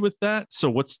you could with that? So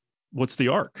what's the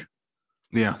arc?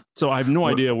 Yeah. So I have no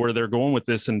idea where they're going with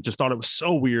this, and just thought it was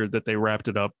so weird that they wrapped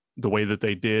it up the way that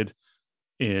they did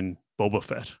in Boba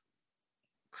Fett.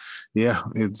 Yeah,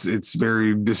 it's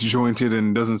very disjointed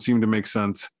and doesn't seem to make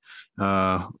sense.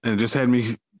 And it just had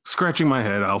me scratching my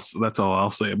head. That's all I'll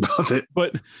say about it.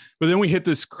 But then we hit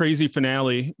this crazy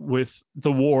finale with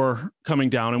the war coming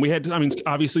down, and we had, I mean,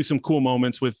 obviously some cool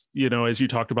moments with, you know, as you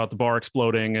talked about, the bar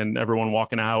exploding and everyone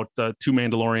walking out, the two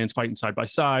Mandalorians fighting side by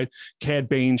side, Cad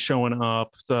Bane showing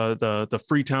up, the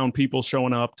Freetown people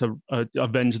showing up to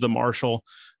avenge the Marshal.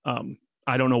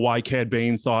 I don't know why Cad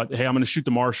Bane thought, hey, I'm going to shoot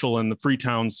the Marshal and the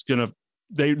Freetown's going to,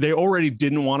 they already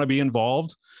didn't want to be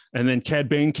involved. And then Cad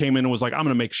Bane came in and was like, I'm going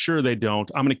to make sure they don't.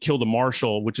 I'm going to kill the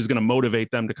Marshal, which is going to motivate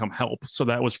them to come help. So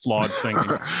that was flawed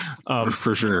thinking.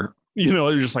 For sure. You know,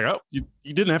 they're just like, oh, you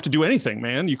didn't have to do anything,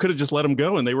 man. You could have just let them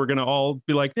go and they were going to all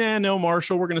be like, no,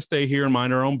 Marshal, we're going to stay here and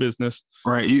mind our own business.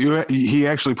 Right. He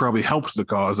actually probably helped the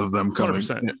cause of them coming.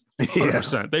 100%.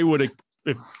 100%. They would have,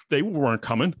 if they weren't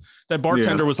coming. That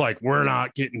bartender was like, we're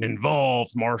not getting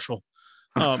involved, Marshal.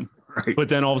 Right. But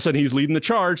then all of a sudden he's leading the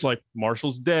charge, like,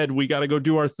 Marshal's dead, we got to go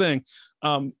do our thing.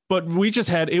 But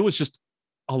it was just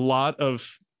a lot of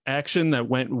action that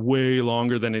went way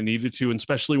longer than it needed to, and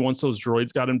especially once those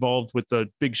droids got involved with the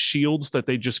big shields that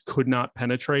they just could not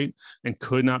penetrate. And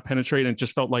it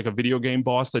just felt like a video game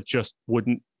boss that just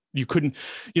couldn't,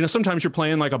 you know, sometimes you're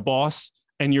playing like a boss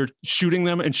and you're shooting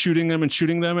them and shooting them and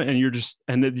shooting them, and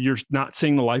then you're not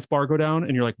seeing the life bar go down,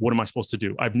 and you're like, what am I supposed to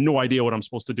do? I have no idea what I'm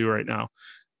supposed to do right now.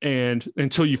 And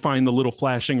until you find the little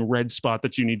flashing red spot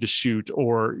that you need to shoot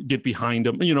or get behind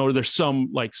them, you know, there's some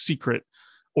like secret,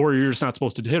 or you're just not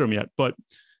supposed to hit them yet. But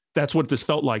that's what this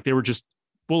felt like. They were just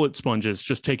bullet sponges,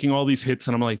 just taking all these hits.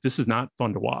 And I'm like, this is not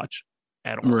fun to watch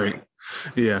at all. Right.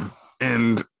 Yeah.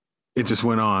 And it just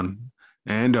went on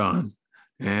and on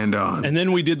and on. And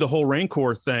then we did the whole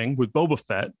Rancor thing with Boba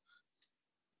Fett.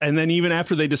 And then even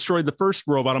after they destroyed the first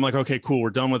robot, I'm like, okay, cool,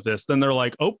 we're done with this. Then they're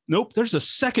like, oh, nope, there's a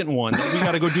second one. We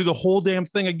got to go do the whole damn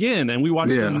thing again. And we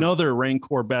watched another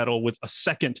Rancor battle with a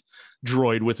second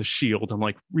droid with a shield. I'm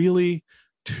like, really?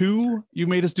 2? You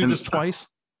made us do this twice?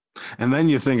 And then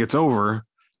you think it's over.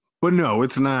 But no,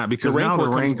 it's not, because now the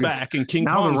Rancor back and King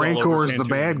now Kong's the Rancor is the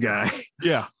bad guy.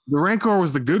 Yeah. The Rancor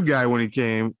was the good guy when he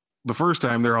came the first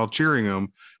time. They're all cheering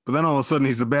him. But then all of a sudden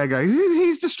he's the bad guy.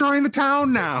 He's destroying the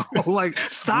town now. Like,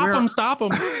 stop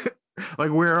him.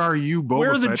 Like, where are you, Boba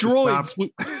Where are the Fett, droids?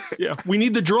 We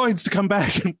need the droids to come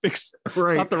back and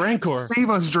stop the Rancor. Save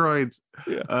us, droids.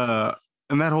 Yeah.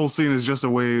 And that whole scene is just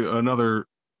another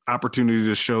opportunity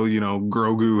to show, you know,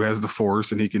 Grogu has the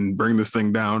Force and he can bring this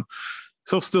thing down.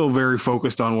 So still very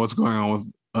focused on what's going on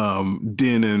with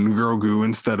Din and Grogu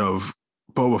instead of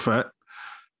Boba Fett.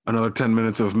 Another 10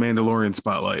 minutes of Mandalorian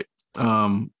spotlight.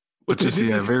 But just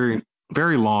very,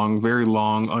 very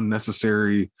long,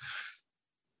 unnecessary.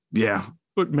 Yeah.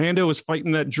 But Mando is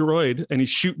fighting that droid and he's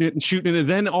shooting it. And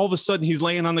then all of a sudden he's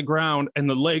laying on the ground and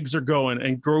the legs are going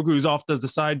and Grogu's off to the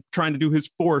side trying to do his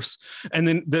Force. And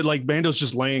then Mando's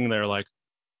just laying there like,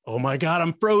 oh my God,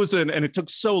 I'm frozen. And it took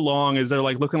so long as they're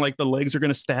like looking like the legs are going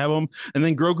to stab him. And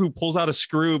then Grogu pulls out a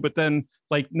screw, but then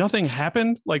like nothing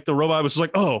happened. Like the robot was just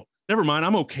like, oh, never mind,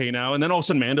 I'm okay now. And then all of a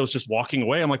sudden Mando's just walking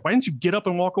away. I'm like, why didn't you get up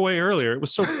and walk away earlier? It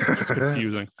was so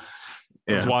confusing.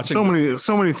 Yeah, so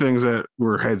many things that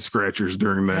were head scratchers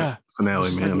during that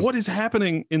finale, man. Like, what is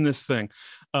happening in this thing?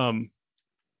 And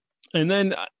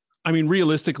then, I mean,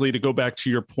 realistically, to go back to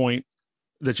your point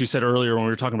that you said earlier when we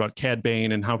were talking about Cad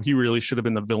Bane and how he really should have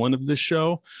been the villain of this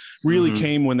show, really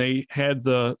came when they had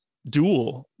the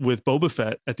duel with Boba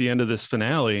Fett at the end of this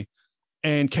finale,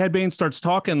 and Cad Bane starts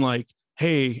talking like,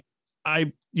 "Hey,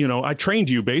 I trained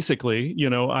you basically,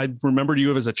 I remembered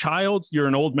you as a child. You're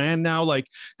an old man now." Like,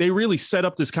 they really set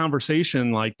up this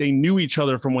conversation. Like, they knew each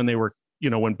other from when they were,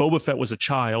 when Boba Fett was a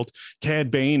child. Cad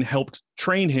Bane helped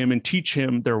train him and teach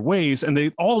him their ways. And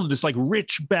they all of this like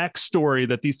rich backstory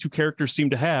that these two characters seem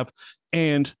to have.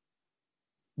 And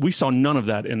we saw none of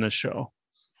that in this show.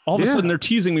 All of a sudden they're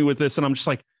teasing me with this. And I'm just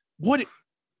like, what?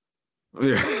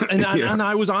 Yeah. And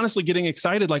I was honestly getting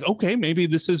excited, like, okay, maybe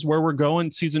this is where we're going,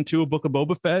 season 2 of Book of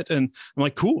Boba Fett. And I'm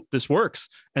like, cool, this works.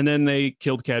 And then they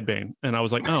killed Cad Bane. And I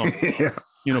was like, oh,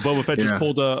 Boba Fett just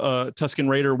pulled a Tusken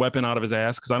Raider weapon out of his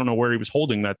ass, because I don't know where he was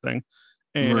holding that thing,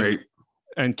 and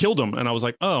killed him. And I was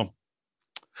like, oh,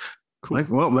 cool. Like,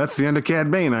 well, that's the end of Cad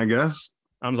Bane, I guess.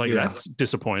 I was like, that's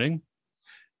disappointing.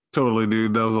 Totally,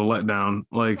 dude. That was a letdown.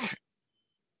 Like,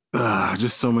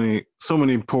 just so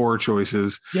many poor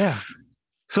choices. Yeah.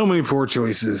 So many poor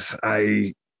choices.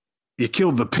 You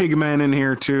killed the pigmen in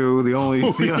here too. The only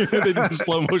they did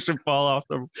slow motion fall off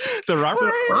the rock.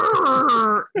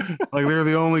 Like, they're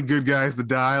the only good guys to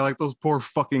die. Like, those poor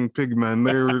fucking pigmen.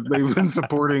 They've been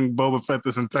supporting Boba Fett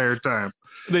this entire time.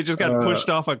 They just got pushed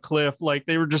off a cliff. Like,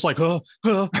 they were just like, R.I.P.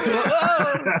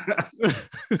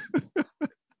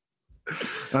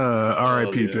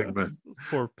 Pigmen.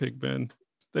 Poor pigmen.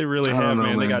 They really I have, don't know,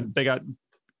 man. They got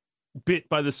bit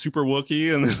by the super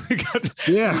Wookiee, and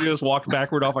they just walked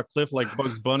backward off a cliff like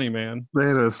Bugs Bunny, man. They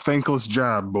had a thankless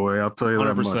job, boy. I'll tell you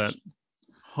 100%, that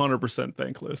much. 100%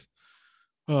 thankless.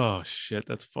 Oh shit,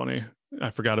 that's funny. I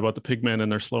forgot about the pigmen and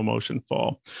their slow motion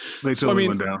fall. They totally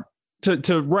went down.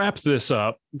 To wrap this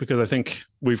up, because I think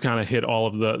we've kind of hit all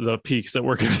of the peaks that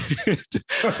we're going to hit.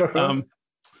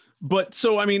 But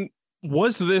so, I mean,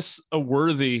 was this a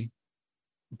worthy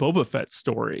Boba Fett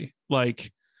story?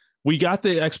 Like, we got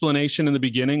the explanation in the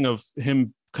beginning of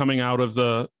him crawling out of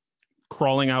the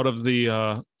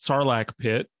Sarlacc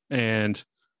pit and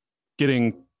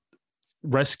getting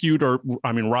rescued,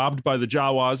 robbed by the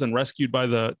Jawas and rescued by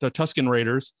the Tusken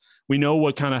Raiders. We know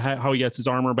what kind of how he gets his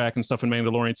armor back and stuff in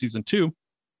Mandalorian season 2.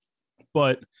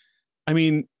 But I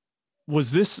mean,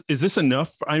 is this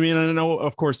enough? I mean, I know,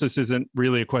 of course, this isn't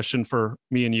really a question for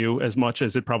me and you as much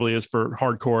as it probably is for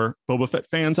hardcore Boba Fett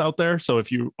fans out there. So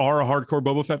if you are a hardcore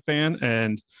Boba Fett fan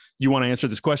and you want to answer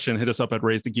this question, hit us up at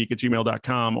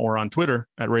raisethegeek@gmail.com or on Twitter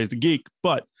at raisethegeek.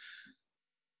 But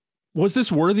was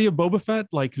this worthy of Boba Fett?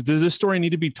 Like, did this story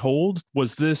need to be told?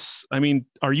 Was this, I mean,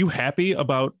 are you happy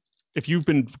about, if you've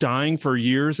been dying for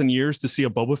years and years to see a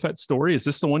Boba Fett story, is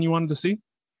this the one you wanted to see?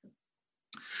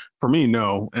 For me,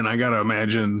 no. And I got to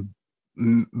imagine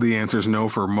the answer is no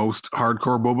for most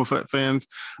hardcore Boba Fett fans.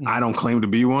 I don't claim to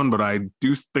be one, but I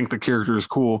do think the character is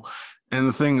cool. And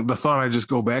the thought I just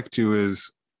go back to is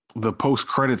the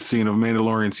post-credit scene of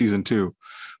Mandalorian season 2,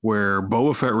 where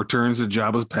Boba Fett returns to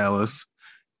Jabba's palace,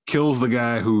 kills the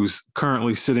guy who's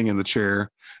currently sitting in the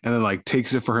chair, and then like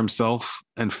takes it for himself.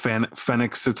 And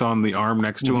Fennec sits on the arm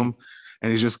next to him.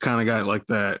 And he's just kind of got like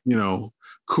that,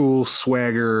 cool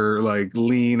swagger, like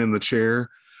lean in the chair.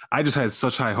 I just had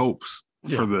such high hopes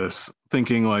for this,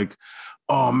 thinking like,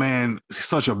 oh man,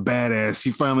 such a badass.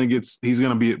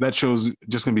 That show's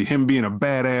just gonna be him being a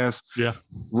badass,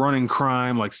 running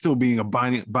crime, like still being a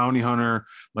bounty hunter,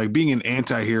 like being an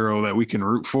anti-hero that we can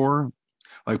root for.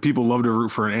 Like, people love to root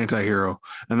for an anti-hero.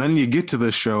 And then you get to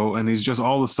this show and he's just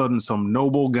all of a sudden some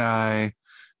noble guy,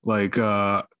 like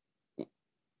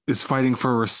is fighting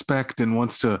for respect and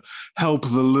wants to help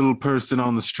the little person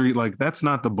on the street. Like, that's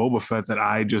not the Boba Fett that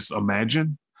I just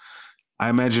imagine. I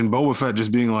imagine Boba Fett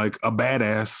just being like a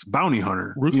badass bounty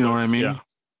hunter. Ruthless, you know what I mean? Yeah.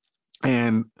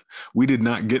 And we did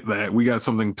not get that. We got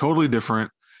something totally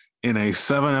different in a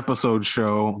 7-episode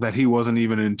show that he wasn't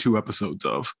even in 2 episodes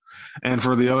of. And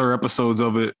for the other episodes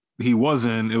of it, he was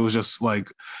in, it was just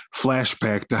like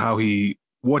flashback to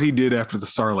what he did after the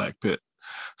Sarlacc pit.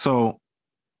 So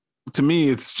to me,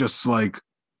 it's just like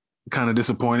kind of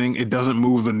disappointing. It doesn't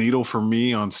move the needle for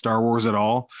me on Star Wars at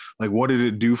all. Like, what did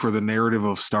it do for the narrative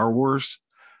of Star Wars?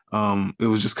 It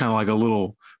was just kind of like a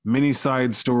little mini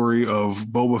side story of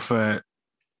Boba Fett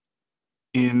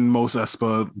in Mos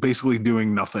Espa, basically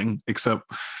doing nothing except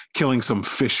killing some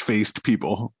fish-faced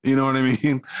people. You know what I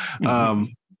mean?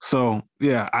 So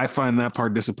yeah, I find that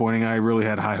part disappointing. I really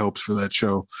had high hopes for that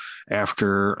show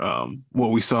after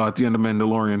what we saw at the end of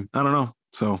Mandalorian. I don't know.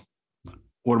 So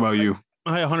what about you?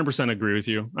 I 100% agree with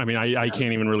you. I mean, I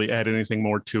can't even really add anything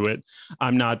more to it.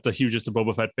 I'm not the hugest of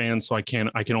Boba Fett fans, so I can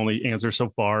only answer so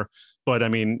far. But I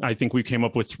mean, I think we came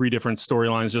up with 3 different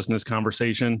storylines just in this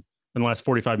conversation in the last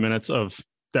 45 minutes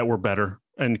that were better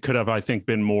and could have, I think,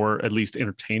 been more at least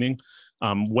entertaining.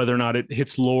 Whether or not it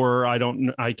hits lore, I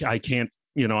can't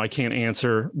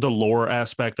answer the lore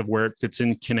aspect of where it fits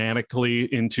in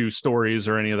canonically into stories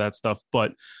or any of that stuff.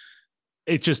 But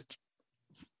it just,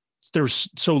 there's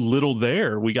so little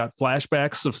there. We got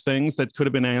flashbacks of things that could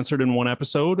have been answered in 1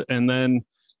 episode, and then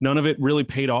none of it really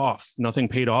paid off. Nothing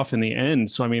paid off in the end.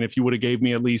 So, I mean, if you would have gave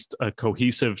me at least a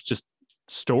cohesive just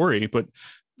story, but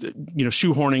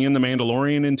shoehorning in the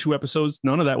Mandalorian in 2 episodes,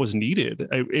 none of that was needed.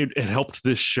 It helped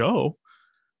this show,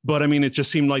 but I mean, it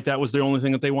just seemed like that was the only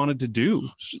thing that they wanted to do.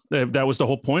 That was the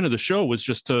whole point of the show, was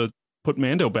just to put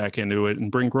Mando back into it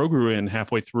and bring Grogu in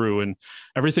halfway through, and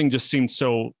everything just seemed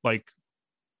so like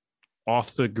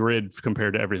off the grid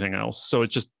compared to everything else. So it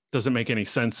just doesn't make any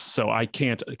sense. So I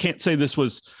can't say this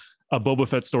was a Boba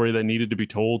Fett story that needed to be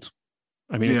told.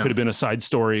 I mean, it could have been a side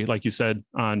story, like you said,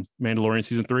 on Mandalorian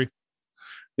season 3.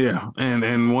 Yeah.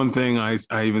 And one thing I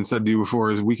even said to you before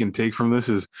is we can take from this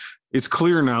is it's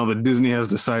clear now that Disney has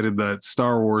decided that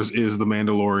Star Wars is the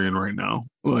Mandalorian right now.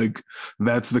 Like,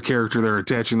 that's the character they're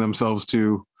attaching themselves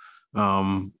to.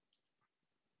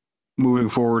 Moving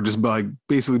forward, just by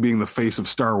basically being the face of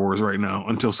Star Wars right now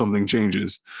until something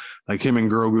changes. Like him and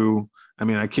Grogu, I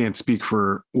mean, I can't speak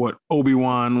for what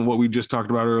Obi-Wan, what we just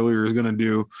talked about earlier, is going to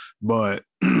do, but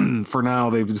for now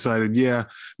they've decided, yeah,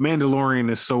 Mandalorian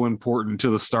is so important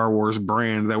to the Star Wars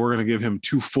brand that we're going to give him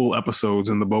 2 full episodes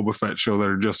in the Boba Fett show that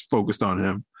are just focused on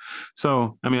him.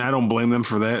 So, I mean, I don't blame them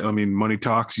for that. I mean, money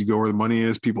talks. You go where the money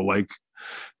is. People like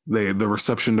the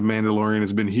reception to Mandalorian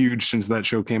has been huge since that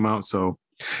show came out. So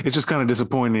it's just kind of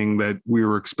disappointing that we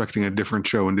were expecting a different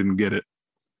show and didn't get it.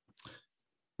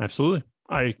 Absolutely.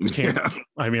 I can't, yeah.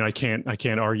 I mean, I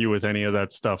can't argue with any of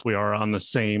that stuff. We are on the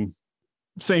same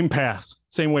path,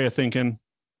 same way of thinking.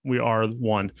 We are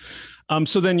one.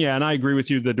 So then, yeah, and I agree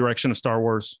with you. The direction of Star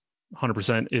Wars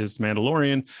 100% is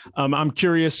Mandalorian. I'm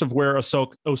curious of where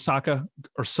Ahsoka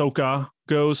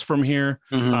goes from here.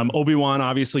 Mm-hmm. Obi-Wan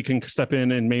obviously can step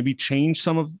in and maybe change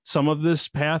some of this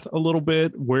path a little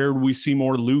bit. Where do we see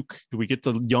more Luke? Do we get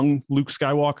the young Luke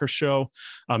Skywalker show?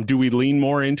 Do we lean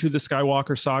more into the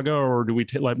Skywalker saga, or do we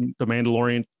let the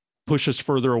Mandalorian push us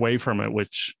further away from it,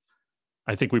 which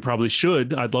I think we probably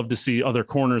should. I'd love to see other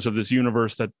corners of this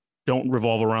universe that don't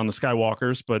revolve around the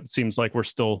Skywalkers, but it seems like we're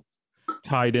still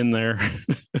tied in there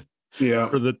yeah,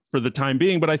 for the time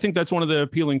being. But I think that's one of the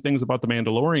appealing things about the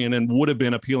Mandalorian, and would have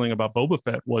been appealing about Boba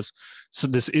Fett, was so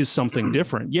this is something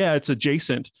different. Yeah, it's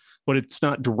adjacent, but it's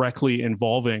not directly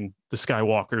involving the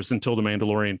Skywalkers until the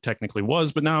Mandalorian technically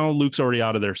was. But now Luke's already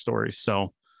out of their story,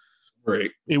 so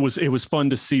right. It was fun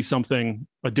to see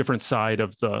a different side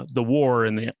of the war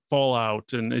and the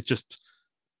fallout, and it just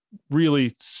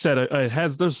really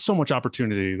there's so much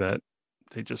opportunity that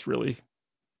they just really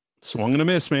swung and a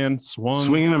miss, man.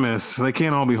 Swing and a miss. They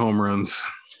can't all be home runs.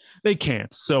 They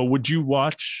can't. So would you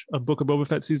watch a Book of Boba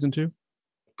Fett season 2?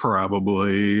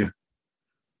 Probably.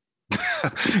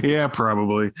 Yeah,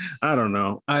 probably. I don't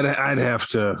know. I'd have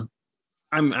to.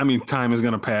 I mean, time is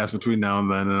going to pass between now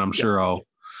and then, and I'm sure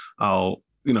I'll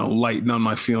lighten on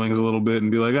my feelings a little bit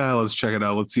and be like, let's check it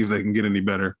out. Let's see if they can get any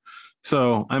better.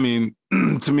 So, I mean,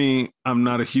 to me, I'm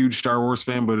not a huge Star Wars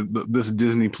fan, but this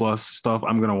Disney Plus stuff,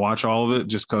 I'm going to watch all of it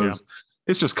just because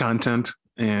it's just content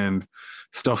and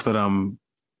stuff that I'm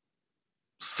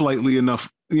slightly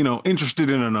enough, interested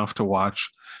in enough to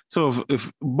watch. So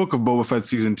if Book of Boba Fett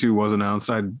season 2 was announced,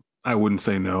 I wouldn't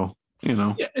say no.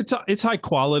 Yeah, it's high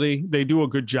quality. They do a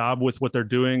good job with what they're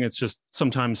doing. It's just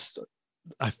sometimes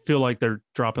I feel like they're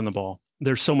dropping the ball.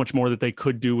 There's so much more that they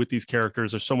could do with these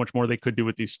characters. There's so much more they could do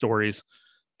with these stories,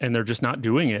 and they're just not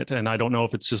doing it. And I don't know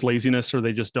if it's just laziness or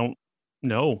they just don't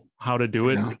know how to do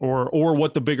it, or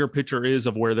what the bigger picture is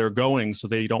of where they're going. So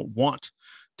they don't want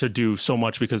to do so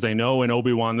much because they know in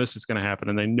Obi-Wan this is going to happen,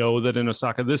 and they know that in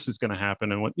Ahsoka this is going to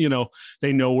happen, and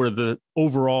they know where the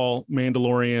overall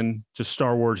Mandalorian, just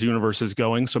Star Wars universe is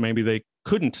going. So maybe they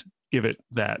couldn't give it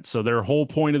that. So their whole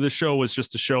point of the show was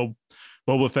just to show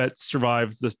Boba Fett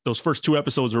survived. Those first 2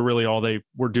 episodes were really all they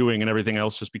were doing, and everything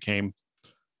else just became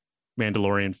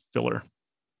Mandalorian filler.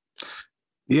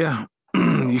 Yeah,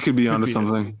 you could be onto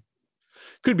something.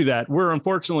 Could be that. We're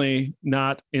unfortunately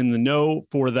not in the know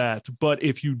for that. But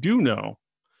if you do know,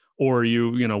 or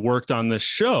you worked on this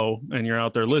show and you're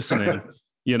out there listening,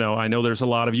 I know there's a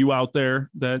lot of you out there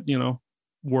that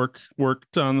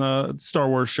worked on the Star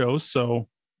Wars shows. So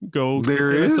go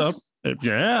there it is. Up.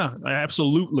 Yeah,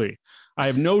 absolutely. I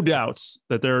have no doubts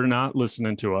that they're not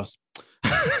listening to us.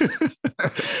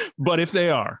 But if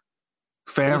they are,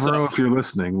 Favreau, if you're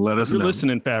listening, let us know. If you're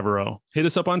listening, Favreau, hit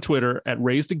us up on Twitter at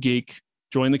Raised a Geek.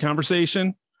 Join the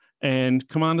conversation and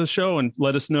come on to the show and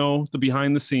let us know the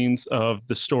behind the scenes of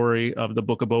the story of the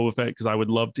Book of Boba Fett, because I would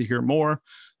love to hear more.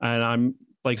 And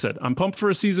like I said, I'm pumped for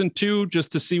a season 2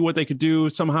 just to see what they could do.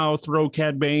 Somehow throw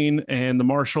Cad Bane and the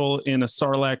Marshal in a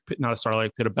Sarlacc pit, not a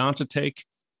Sarlacc pit, a Bounty take,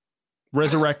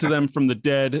 resurrect them from the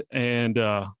dead, and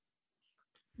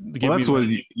that's what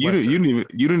you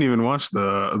didn't even watch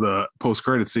the post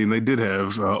credit scene. They did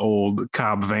have old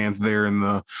Cobb Vanth there in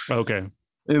the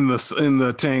in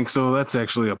the tank, so that's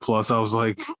actually a plus. I was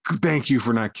like, thank you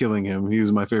for not killing him. He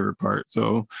was my favorite part.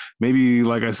 So maybe,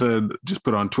 like I said, just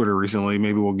put on Twitter recently,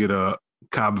 maybe we'll get a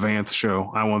Cobb Vanth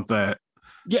show. I want that.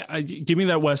 Yeah, give me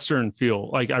that Western feel.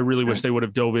 Like, I really wish they would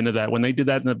have dove into that. When they did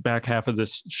that in the back half of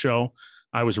this show,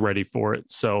 I was ready for it.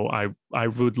 So I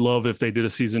would love if they did a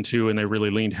season 2 and they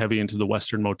really leaned heavy into the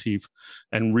Western motif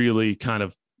and really kind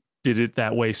of did it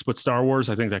that way. Split Star Wars,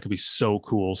 I think that could be so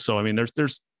cool. So, I mean,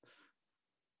 there's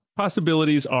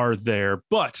possibilities are there,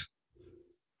 but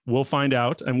we'll find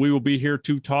out, and we will be here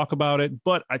to talk about it.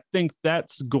 But I think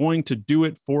that's going to do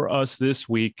it for us this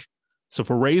week. So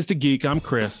for Raised a Geek, I'm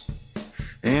Chris.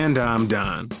 And I'm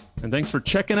Don. And thanks for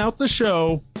checking out the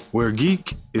show, where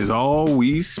geek is all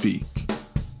we speak.